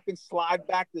 they fucking slide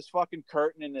back this fucking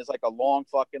curtain, and there's like a long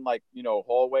fucking like, you know,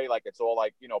 hallway. Like it's all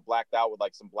like, you know, blacked out with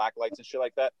like some black lights and shit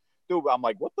like that. Dude, I'm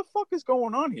like, what the fuck is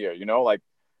going on here? You know, like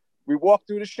we walk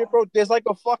through the shit, bro. There's like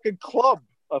a fucking club.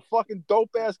 A fucking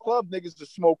dope ass club. Niggas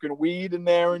just smoking weed in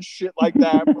there and shit like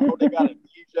that, bro. They got a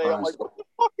DJ. I'm like, what the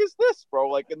fuck is this, bro?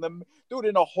 Like in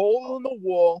a hole in the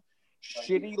wall,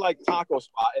 shitty like taco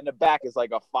spot. In the back is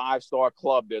like a 5-star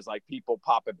club. There's like people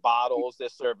popping bottles. They're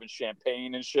serving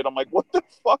champagne and shit. I'm like, what the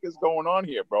fuck is going on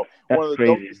here, bro? That's one of the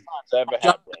crazy. dopest times I ever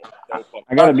had, bro.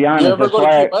 I gotta be honest. You ever go to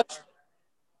Key West?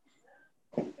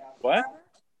 What?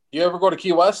 You ever go to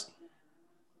Key West?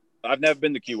 I've never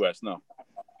been to Key West. No.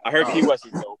 I heard Key West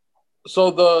is dope. So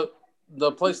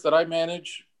the place that I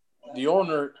manage, the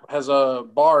owner has a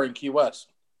bar in Key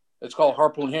West. It's called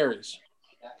Harpoon Harry's.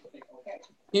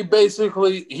 He's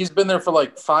been there for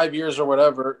like 5 years or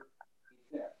whatever.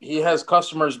 He has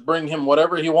customers bring him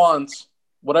whatever he wants,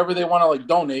 whatever they want to like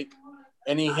donate,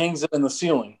 and he hangs it in the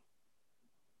ceiling.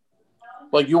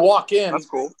 Like you walk in. That's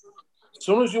cool. As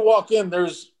soon as you walk in,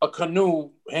 there's a canoe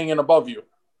hanging above you.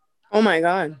 Oh my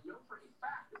God.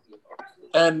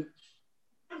 And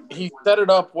he set it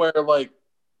up where, like,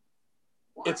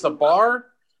 it's a bar,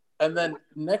 and then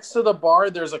next to the bar,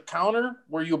 there's a counter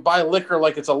where you buy liquor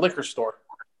like it's a liquor store.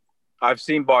 I've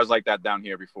seen bars like that down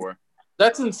here before.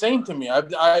 That's insane to me. Like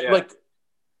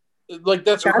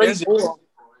that's crazy.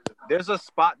 There's a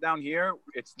spot down here.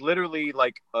 It's literally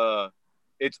like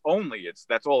that's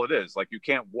all it is. Like you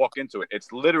can't walk into it.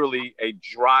 It's literally a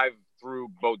drive-through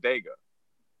bodega.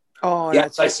 Oh,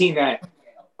 yes, I seen that.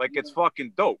 Like it's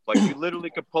fucking dope. Like you literally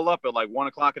could pull up at like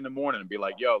 1:00 in the morning and be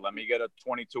like, "Yo, let me get a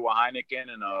 22, a Heineken,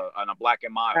 and a Black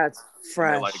and Mild." That's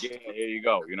fresh. Like, yeah, here you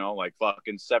go. You know, like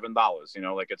fucking $7. You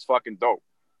know, like it's fucking dope.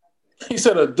 He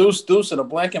said a deuce and a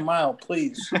Black and Mild,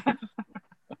 please.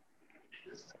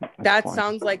 That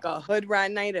sounds like a hood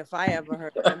rat night if I ever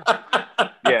heard it.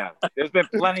 Yeah, there's been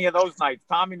plenty of those nights.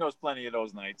 Tommy knows plenty of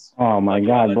those nights. Oh my Like,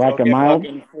 God, let's Black go and get Mild.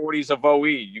 fucking 40s of OE.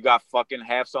 You got fucking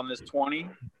halves on this 20.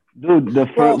 Dude,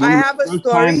 Bro, I have a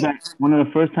story. one of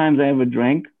the first times I ever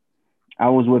drank, I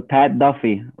was with Pat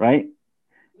Duffy, right?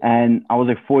 And I was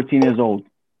like 14 years old.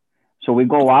 So we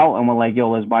go out and we're like, yo,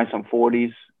 let's buy some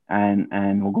 40s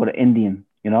and we'll go to Indian,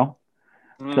 you know?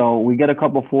 So we get a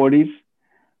couple 40s.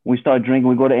 We start drinking.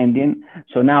 We go to Indian.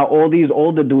 So now all these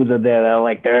older dudes are there that are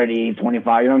like 30,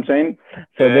 25, you know what I'm saying?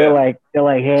 So they're like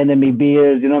handing me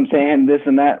beers, you know what I'm saying? This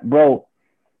and that. Bro,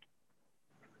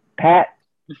 Pat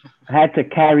had to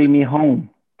carry me home.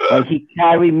 Like he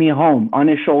carried me home on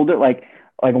his shoulder, like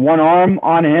one arm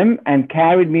on him, and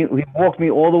carried me. He walked me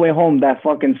all the way home. That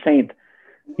fucking saint.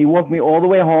 He walked me all the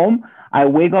way home. I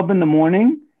wake up in the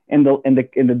morning in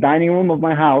the dining room of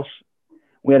my house.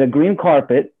 We had a green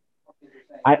carpet.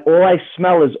 All I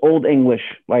smell is Old English,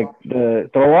 like the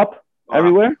throw up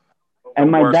everywhere. And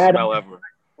my dad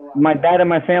and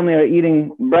my family are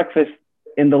eating breakfast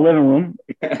in the living room.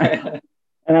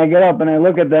 And I get up and I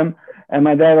look at them, and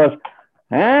my dad goes,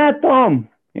 Tom.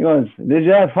 He goes, did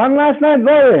you have fun last night,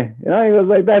 brother? You know, he goes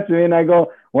like that to me, and I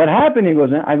go, what happened? He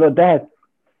goes, I go, Dad.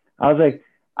 I was like,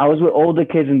 I was with older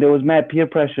kids, and there was mad peer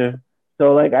pressure.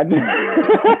 So like,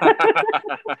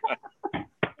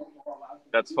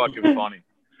 That's fucking funny.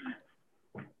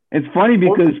 It's funny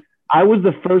because I was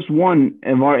the first one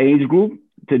of our age group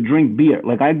to drink beer.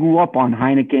 Like I grew up on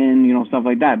Heineken, you know, stuff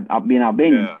like that, being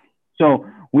Albanian. Yeah. So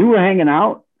we were hanging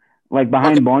out like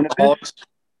behind Barnabas,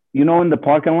 you know, in the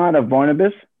parking lot of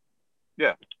Barnabas.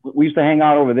 Yeah. We used to hang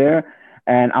out over there,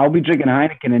 and I'll be drinking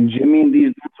Heineken, and Jimmy and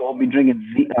these dudes will all be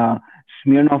drinking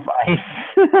Smirnoff Ice.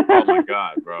 Oh my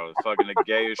God, bro. It's fucking the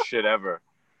gayest shit ever.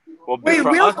 Well,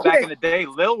 for us back in the day,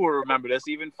 Lil will remember this.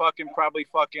 Even probably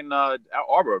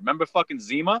Arbor. Remember fucking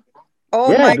Zima?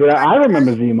 Oh yeah, dude, I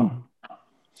remember Zima.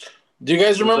 Do you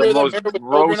guys remember the most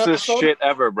grossest shit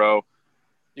ever, bro?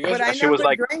 You guys, that shit was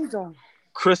like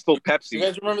Crystal Pepsi. You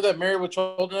guys remember that Married with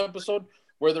Children episode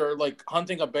where they're like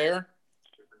hunting a bear,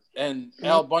 and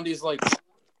Al Bundy's like,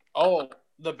 "Oh,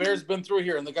 the bear's been through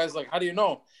here," and the guy's like, "How do you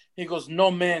know?" He goes,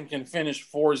 "No man can finish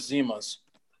 4 Zimas."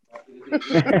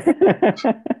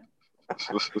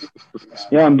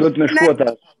 Yeah, I'm doing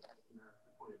that.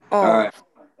 All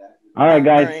right,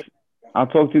 guys. I'll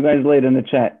talk to you guys later in the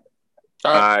chat.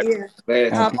 All right.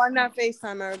 Yeah. Hop on that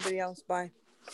FaceTime, everybody else. Bye.